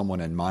has someone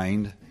in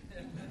mind.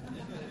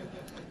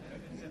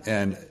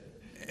 And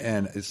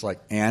And it's like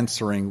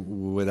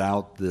answering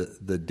without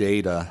the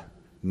data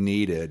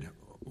needed.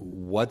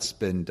 What's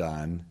been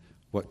done?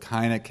 What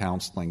kind of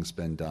counseling's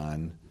been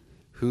done?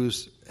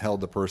 Who's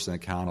held the person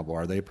accountable?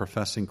 Are they a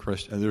professing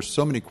Christian? And there's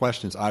so many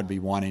questions I'd be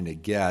wanting to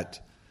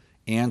get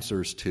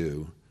answers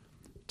to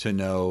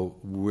know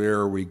where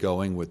are we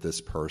going with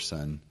this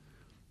person.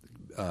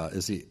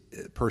 Is the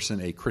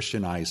person a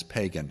Christianized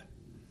pagan?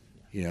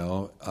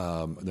 They're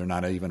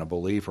not even a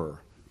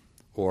believer.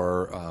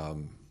 Or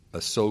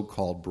a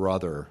so-called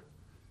brother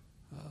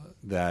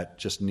that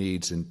just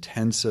needs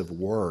intensive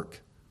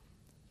work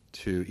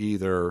to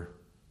either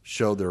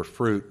show their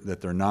fruit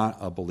that they're not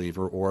a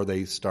believer, or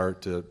they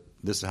start to,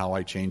 this is how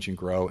I change and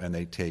grow, and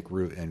they take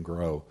root and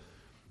grow.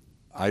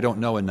 I don't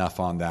know enough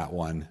on that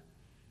one,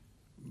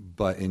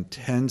 but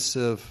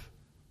intensive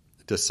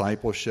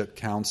discipleship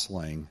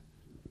counseling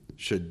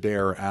should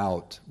bear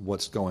out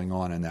what's going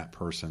on in that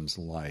person's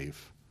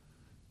life.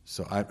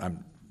 So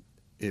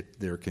if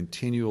they're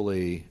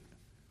continually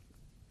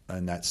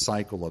in that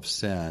cycle of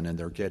sin and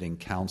they're getting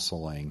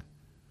counseling,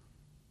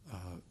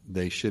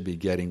 they should be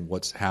getting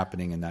what's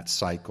happening in that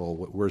cycle.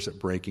 Where's it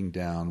breaking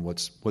down?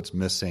 What's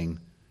missing?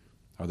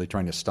 Are they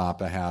trying to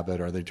stop a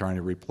habit? Are they trying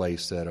to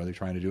replace it? Are they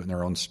trying to do it in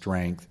their own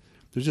strength?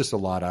 There's just a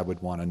lot I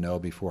would want to know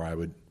before I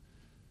would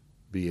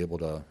be able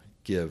to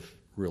give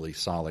really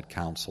solid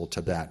counsel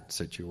to that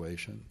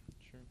situation.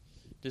 Sure.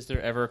 Does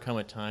there ever come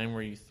a time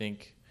where you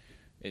think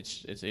it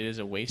is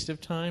a waste of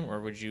time, or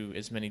would you,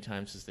 as many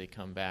times as they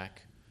come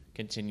back,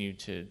 continue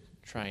to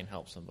try and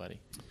help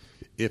somebody?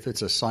 If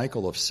it's a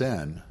cycle of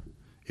sin,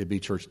 it'd be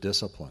church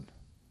discipline.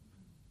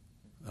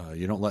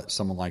 You don't let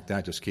someone like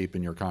that just keep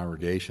in your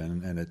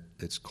congregation, and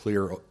it's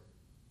clear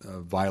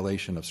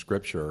violation of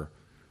Scripture.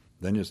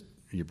 Then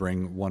you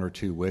bring one or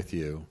two with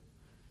you,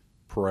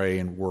 pray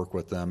and work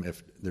with them.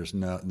 If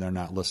they're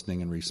not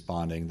listening and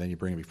responding, then you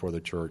bring them before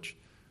the church,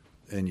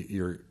 and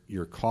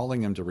you're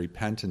calling them to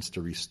repentance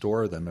to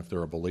restore them if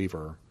they're a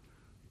believer.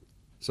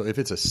 So if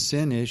it's a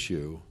sin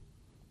issue,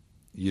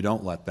 you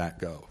don't let that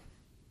go.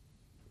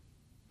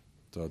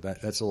 So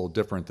that's a little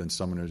different than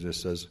someone who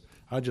just says,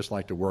 I'd just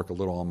like to work a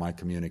little on my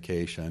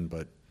communication,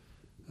 but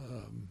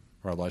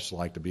or I'd just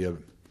like to be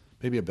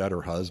maybe a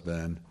better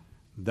husband.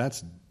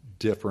 That's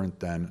different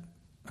than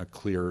a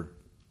clear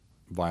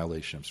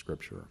violation of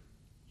Scripture.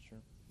 Sure.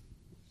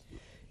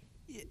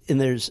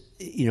 And there's,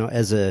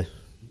 as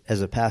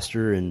a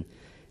pastor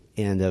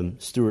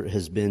and Stuart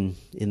has been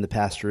in the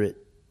pastorate,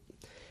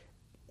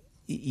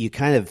 you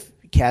kind of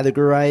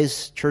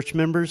categorize church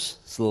members.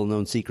 It's a little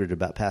known secret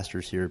about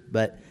pastors here,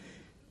 but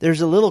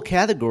there's a little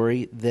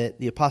category that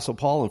the Apostle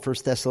Paul in 1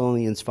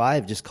 Thessalonians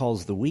 5 just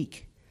calls the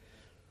weak.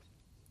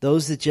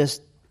 Those that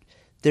just,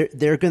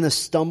 they're going to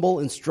stumble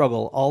and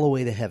struggle all the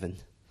way to heaven.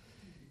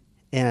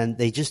 And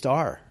they just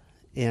are.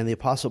 And the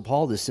Apostle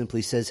Paul just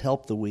simply says,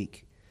 help the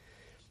weak.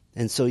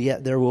 And so,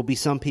 there will be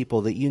some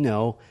people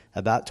that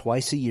about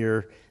twice a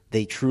year,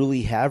 they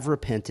truly have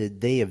repented.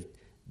 They have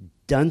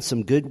done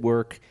some good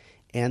work,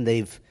 and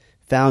they've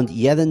found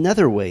yet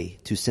another way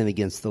to sin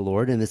against the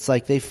Lord. And it's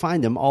like they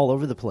find them all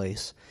over the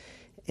place.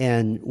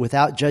 And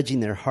without judging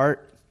their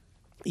heart,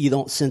 you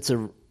don't sense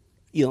a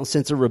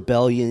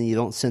rebellion. You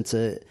don't sense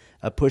a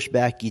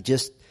pushback.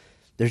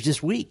 They're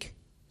just weak.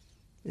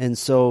 And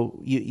so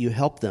you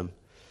help them.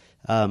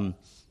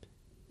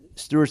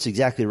 Stuart's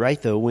exactly right,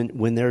 though.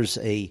 When there's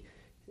a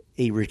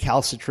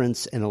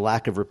recalcitrance and a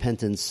lack of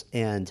repentance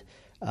and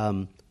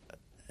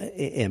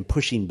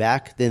pushing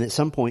back, then at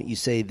some point you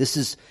say, "This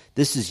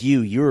is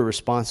you. You're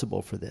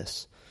responsible for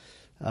this."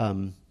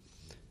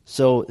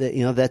 So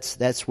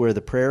that's where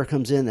the prayer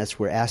comes in. That's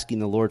where asking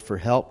the Lord for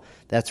help.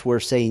 That's where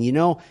saying,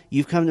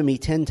 you've come to me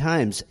 10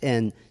 times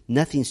and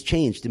nothing's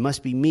changed. It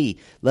must be me.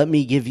 Let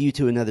me give you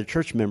to another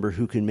church member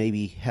who can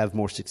maybe have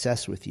more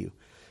success with you.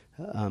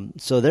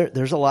 So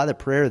there's a lot of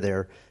prayer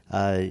there.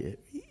 And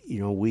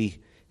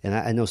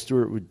I know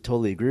Stuart would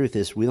totally agree with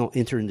this. We don't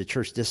enter into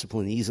church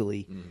discipline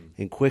easily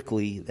and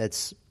quickly.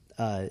 That's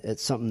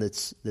something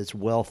that's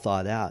well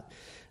thought out.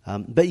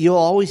 But you'll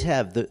always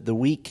have the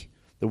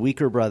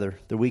weaker brother,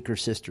 the weaker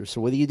sister.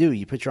 So what do?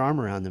 You put your arm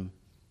around them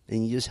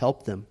and you just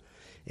help them.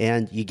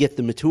 And you get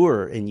the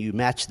mature and you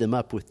match them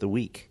up with the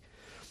weak.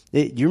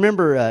 Do you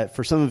remember,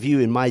 for some of you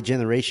in my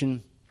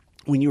generation,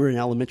 when you were in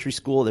elementary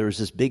school, there was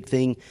this big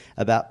thing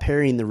about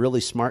pairing the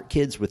really smart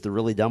kids with the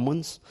really dumb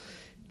ones?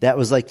 That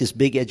was like this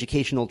big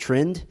educational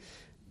trend.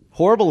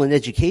 Horrible in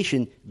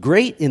education,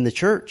 great in the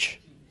church.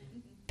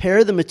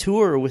 Pair the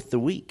mature with the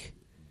weak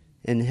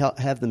and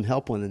have them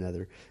help one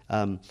another.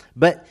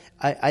 But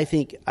I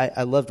think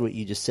I loved what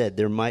you just said.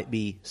 There might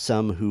be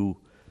some who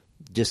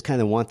just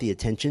kind of want the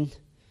attention.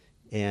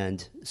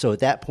 And so at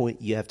that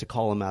point, you have to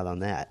call them out on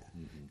that.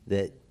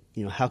 That,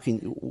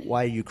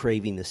 why are you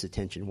craving this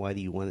attention? Why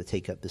do you want to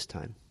take up this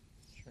time?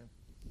 Sure.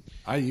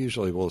 I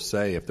usually will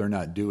say if they're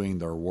not doing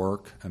their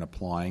work and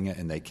applying it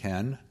and they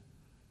can,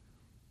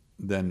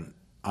 then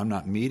I'm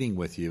not meeting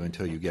with you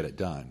until you get it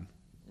done.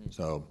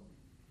 So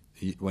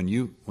when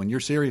you're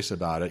serious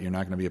about it, you're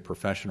not going to be a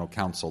professional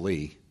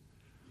counselee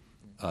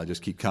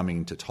just keep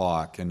coming to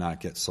talk and not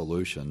get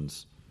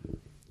solutions.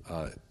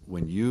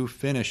 When you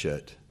finish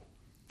it,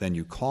 then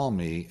you call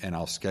me and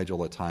I'll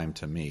schedule a time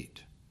to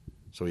meet.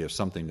 So we have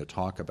something to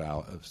talk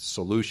about, a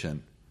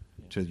solution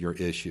to your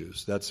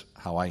issues. That's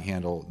how I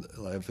handle,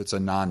 if it's a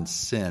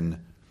non-sin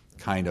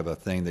kind of a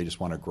thing, they just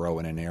want to grow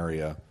in an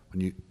area.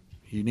 When you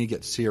need to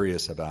get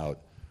serious about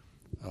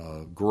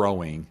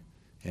growing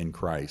in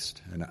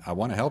Christ. And I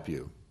want to help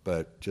you,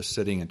 but just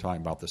sitting and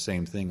talking about the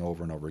same thing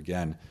over and over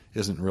again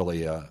isn't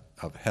really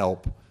of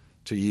help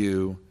to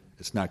you.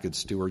 It's not good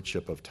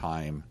stewardship of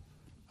time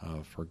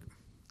for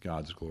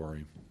God's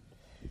glory.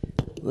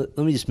 Let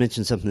me just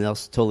mention something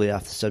else totally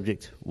off the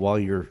subject while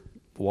you're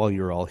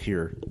all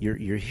here.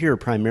 You're here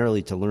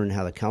primarily to learn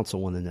how to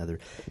counsel one another.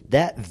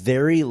 That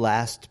very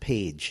last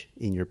page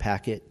in your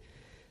packet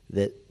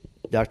that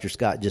Dr.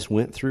 Scott just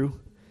went through,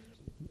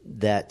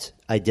 that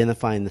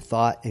identifying the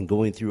thought and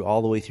going through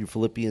all the way through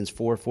Philippians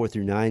 4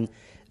 through 9,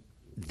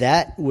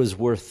 that was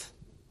worth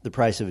the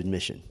price of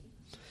admission.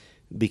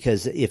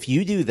 Because if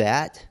you do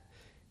that,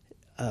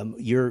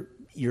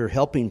 you're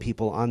helping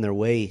people on their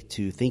way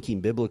to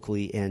thinking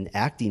biblically and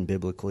acting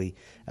biblically.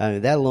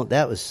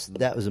 That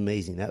was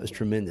amazing. That was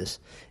tremendous.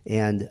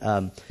 And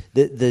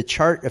the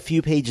chart a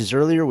few pages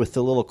earlier with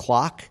the little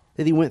clock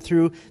that he went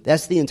through,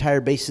 that's the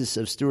entire basis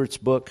of Stewart's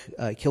book,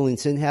 Killing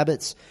Sin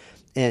Habits.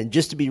 And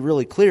just to be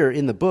really clear,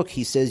 in the book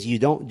he says you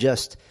don't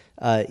just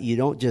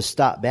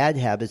stop bad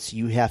habits.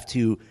 You have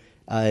to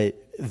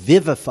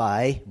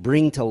vivify,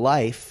 bring to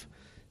life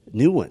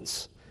new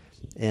ones.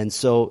 And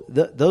so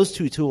those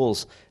two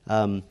tools,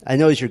 I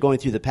know as you're going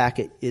through the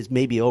packet, is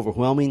maybe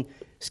overwhelming.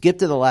 Skip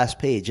to the last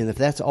page, and if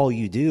that's all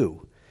you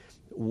do,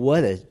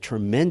 what a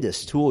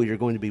tremendous tool you're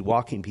going to be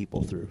walking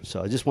people through.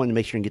 So I just wanted to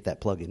make sure and get that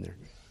plug in there.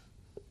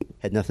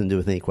 Had nothing to do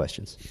with any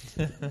questions.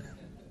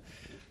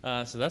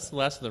 So that's the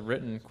last of the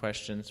written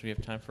questions. We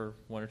have time for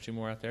one or two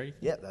more out there.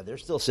 Yeah, they're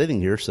still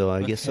sitting here, so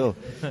I guess so.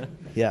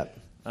 Yeah.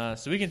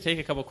 So we can take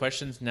a couple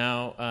questions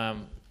now.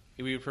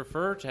 We would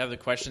prefer to have the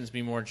questions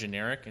be more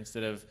generic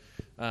instead of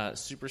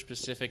super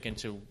specific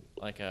into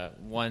like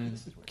one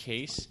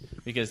case,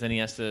 because then he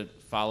has to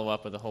follow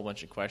up with a whole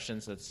bunch of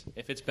questions.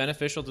 If it's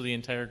beneficial to the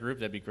entire group,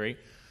 that'd be great.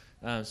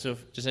 So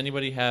does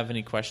anybody have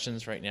any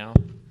questions right now?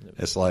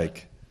 It's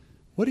like,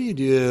 what do you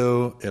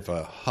do if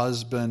a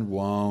husband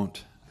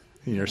won't?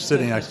 You're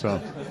sitting next to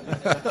him.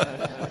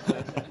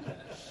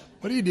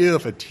 What do you do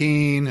if a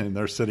teen and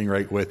they're sitting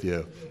right with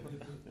you?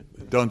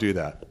 Don't do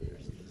that.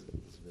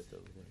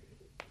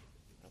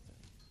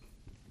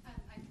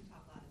 I can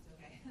talk loud, it's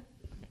okay.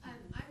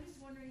 I'm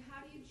just wondering, how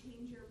do you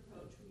change your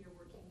approach when you're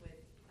working with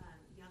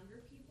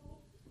younger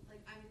people? Like,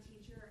 I'm a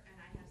teacher and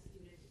I have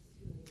students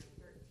who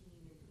are 13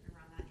 and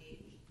around that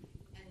age.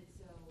 And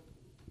so,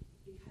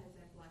 because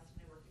I'm blessed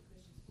and I work at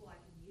Christian school, I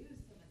can use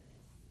some of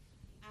this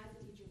as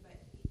a teacher. But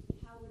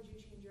how would you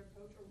change your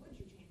approach, or would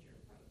you change your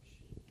approach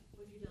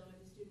if you're dealing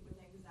with a student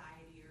with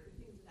anxiety or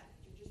things of that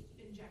nature,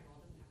 just in general?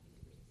 It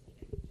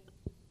doesn't have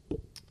to be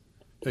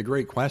specific. A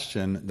great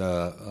question.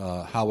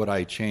 How would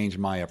I change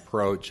my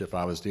approach if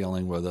I was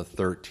dealing with a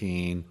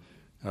 13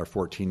 or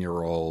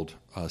 14-year-old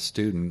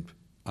student?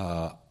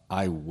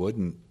 I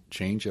wouldn't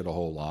change it a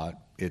whole lot.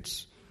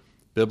 It's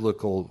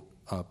biblical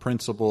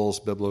principles,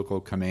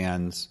 biblical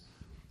commands.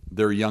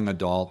 They're young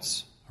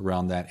adults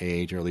around that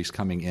age, or at least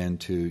coming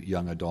into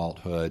young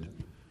adulthood.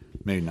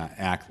 Maybe not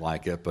act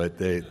like it, but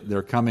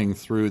they're coming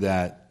through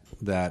that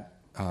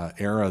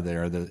era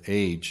there, the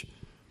age.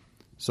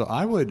 So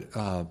I would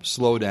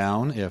slow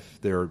down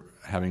if they're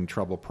having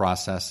trouble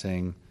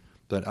processing,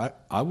 but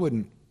I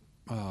wouldn't,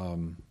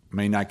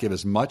 may not give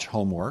as much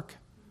homework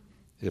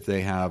if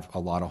they have a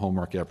lot of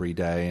homework every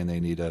day and they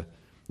need to.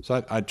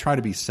 So I'd try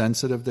to be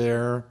sensitive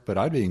there, but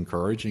I'd be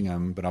encouraging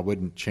them, but I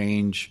wouldn't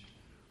change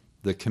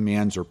the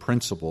commands or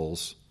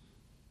principles.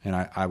 And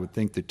I would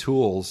think the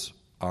tools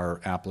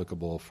are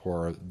applicable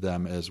for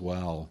them as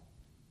well.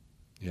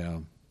 Yeah.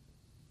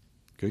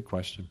 Good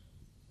question.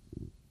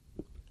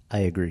 I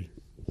agree.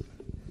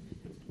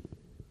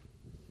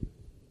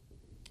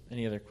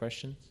 Any other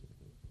questions?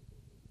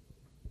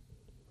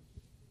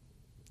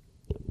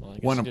 Well,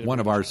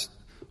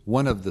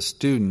 one of the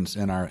students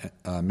in our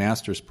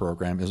master's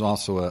program is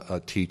also a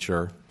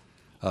teacher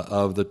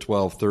of the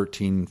 12,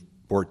 13,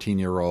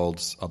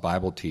 14-year-olds, a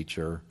Bible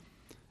teacher,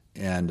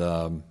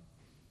 and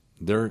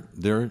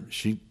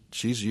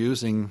she's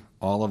using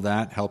all of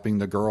that, helping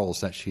the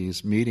girls that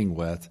she's meeting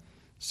with.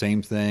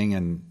 Same thing,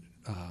 and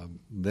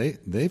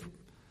they've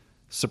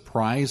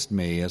surprised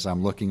me as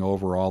I'm looking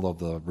over all of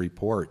the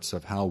reports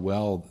of how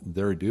well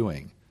they're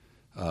doing.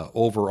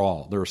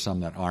 Overall, there are some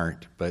that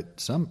aren't, but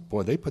some,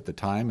 boy, they put the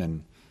time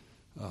in.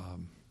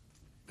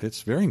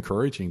 It's very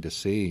encouraging to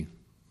see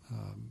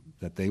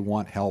that they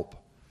want help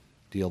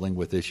dealing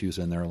with issues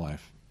in their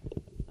life.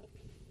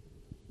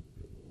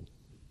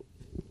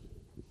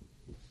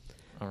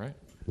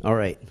 All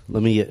right.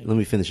 Let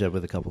me finish up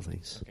with a couple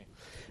things.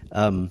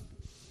 Okay.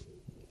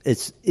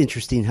 It's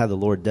interesting how the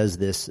Lord does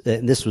this,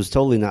 and this was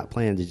totally not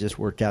planned. It just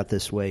worked out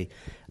this way.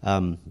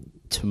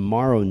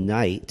 Tomorrow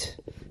night,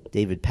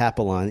 David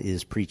Papillon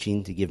is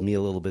preaching to give me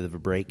a little bit of a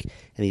break,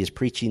 and he is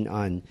preaching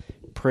on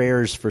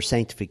prayers for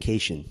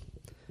sanctification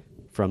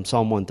from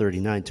Psalm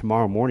 139.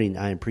 Tomorrow morning,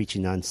 I am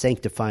preaching on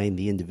sanctifying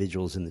the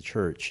individuals in the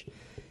church,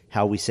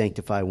 how we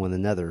sanctify one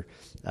another.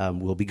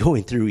 We'll be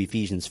going through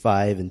Ephesians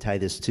 5 and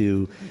Titus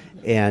 2,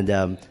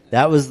 and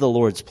that was the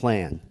Lord's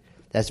plan.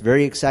 That's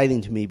very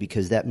exciting to me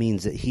because that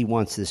means that he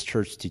wants this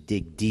church to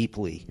dig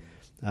deeply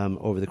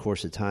over the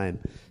course of time.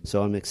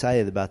 So I'm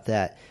excited about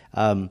that.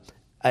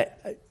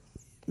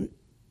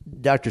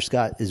 Dr.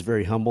 Scott is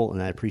very humble,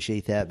 and I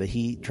appreciate that, but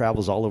he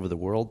travels all over the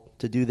world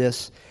to do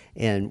this,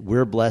 and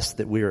we're blessed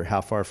that we are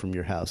how far from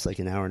your house, like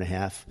an hour and a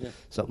half,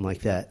 something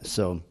like that.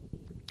 So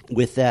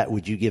with that,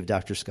 would you give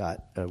Dr.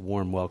 Scott a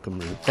warm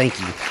welcome? Thank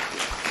you.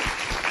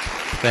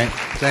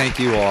 Thank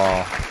you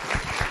all.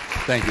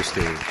 Thank you,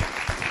 Steve.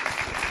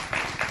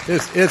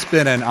 It's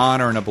been an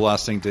honor and a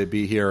blessing to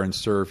be here and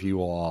serve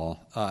you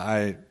all.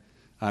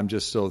 I'm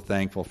just so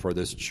thankful for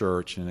this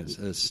church and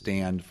its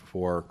stand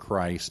for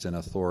Christ and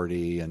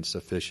authority and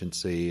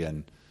sufficiency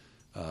and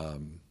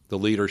the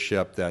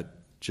leadership that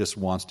just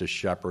wants to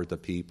shepherd the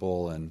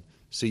people and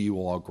see you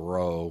all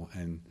grow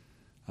and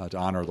to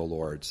honor the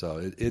Lord.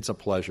 So it's a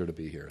pleasure to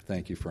be here.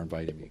 Thank you for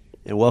inviting me.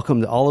 And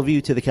welcome to all of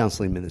you to the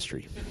counseling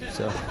ministry.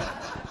 So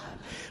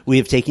we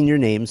have taken your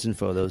names and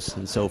photos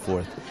and so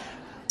forth.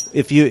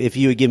 If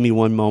you would give me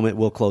one moment,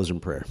 we'll close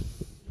in prayer.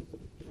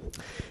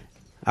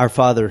 Our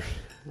Father,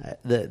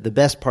 the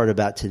best part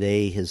about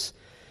today is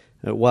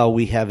while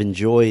we have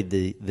enjoyed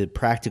the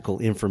practical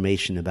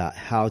information about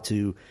how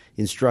to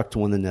instruct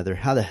one another,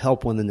 how to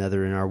help one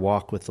another in our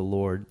walk with the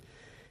Lord,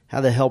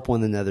 how to help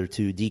one another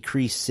to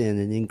decrease sin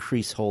and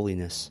increase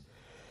holiness,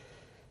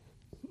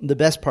 the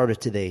best part of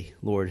today,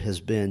 Lord, has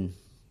been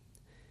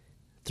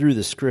through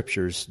the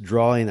Scriptures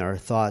drawing our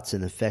thoughts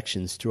and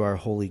affections to our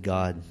holy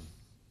God,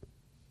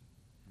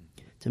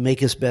 to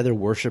make us better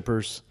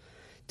worshipers,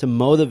 to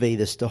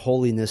motivate us to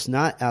holiness,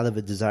 not out of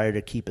a desire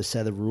to keep a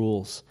set of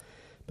rules,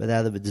 but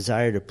out of a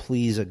desire to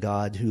please a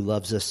God who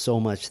loves us so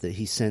much that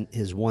he sent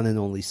his one and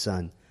only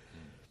Son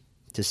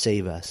to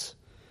save us.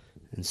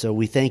 And so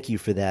we thank you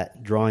for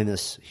that, drawing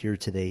us here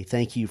today.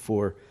 Thank you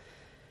for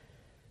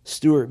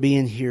Stuart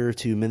being here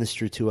to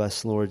minister to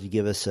us, Lord, to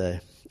give us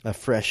a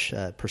fresh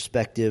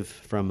perspective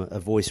from a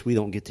voice we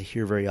don't get to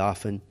hear very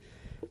often.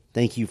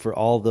 Thank you for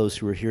all those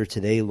who are here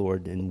today,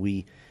 Lord, and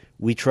we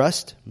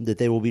trust that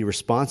they will be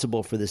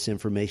responsible for this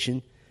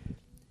information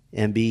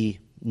and be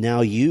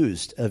now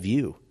used of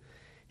you.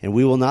 And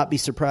we will not be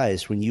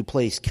surprised when you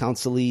place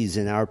counselees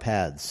in our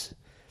paths,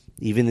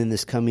 even in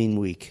this coming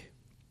week.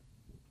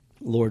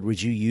 Lord,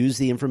 would you use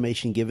the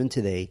information given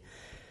today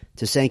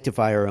to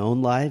sanctify our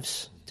own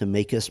lives, to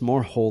make us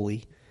more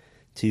holy,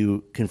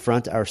 to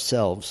confront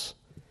ourselves,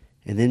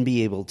 and then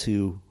be able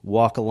to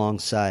walk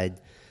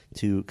alongside,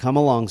 to come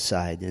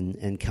alongside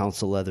and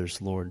counsel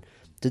others, Lord,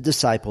 to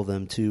disciple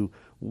them, to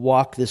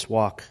walk this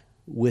walk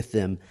with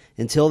them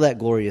until that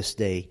glorious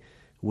day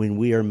when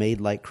we are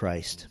made like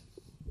Christ.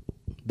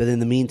 But in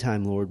the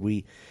meantime, Lord,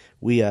 we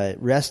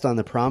rest on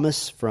the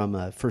promise from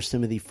 1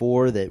 Timothy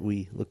 4 that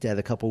we looked at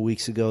a couple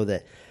weeks ago,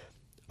 that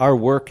our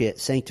work at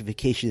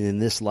sanctification in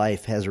this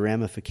life has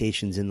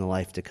ramifications in the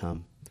life to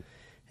come.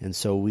 And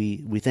so we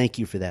thank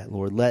you for that,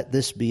 Lord. Let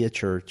this be a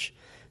church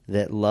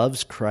that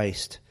loves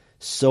Christ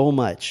so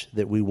much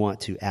that we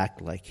want to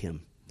act like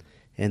him,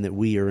 and that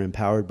we are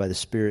empowered by the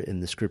Spirit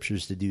and the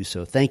Scriptures to do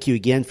so. Thank you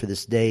again for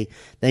this day.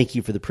 Thank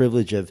you for the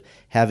privilege of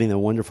having a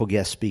wonderful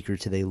guest speaker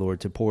today,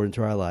 Lord, to pour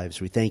into our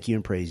lives. We thank you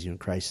and praise you in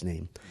Christ's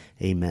name.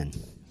 Amen.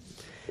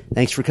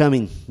 Thanks for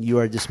coming. You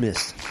are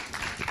dismissed.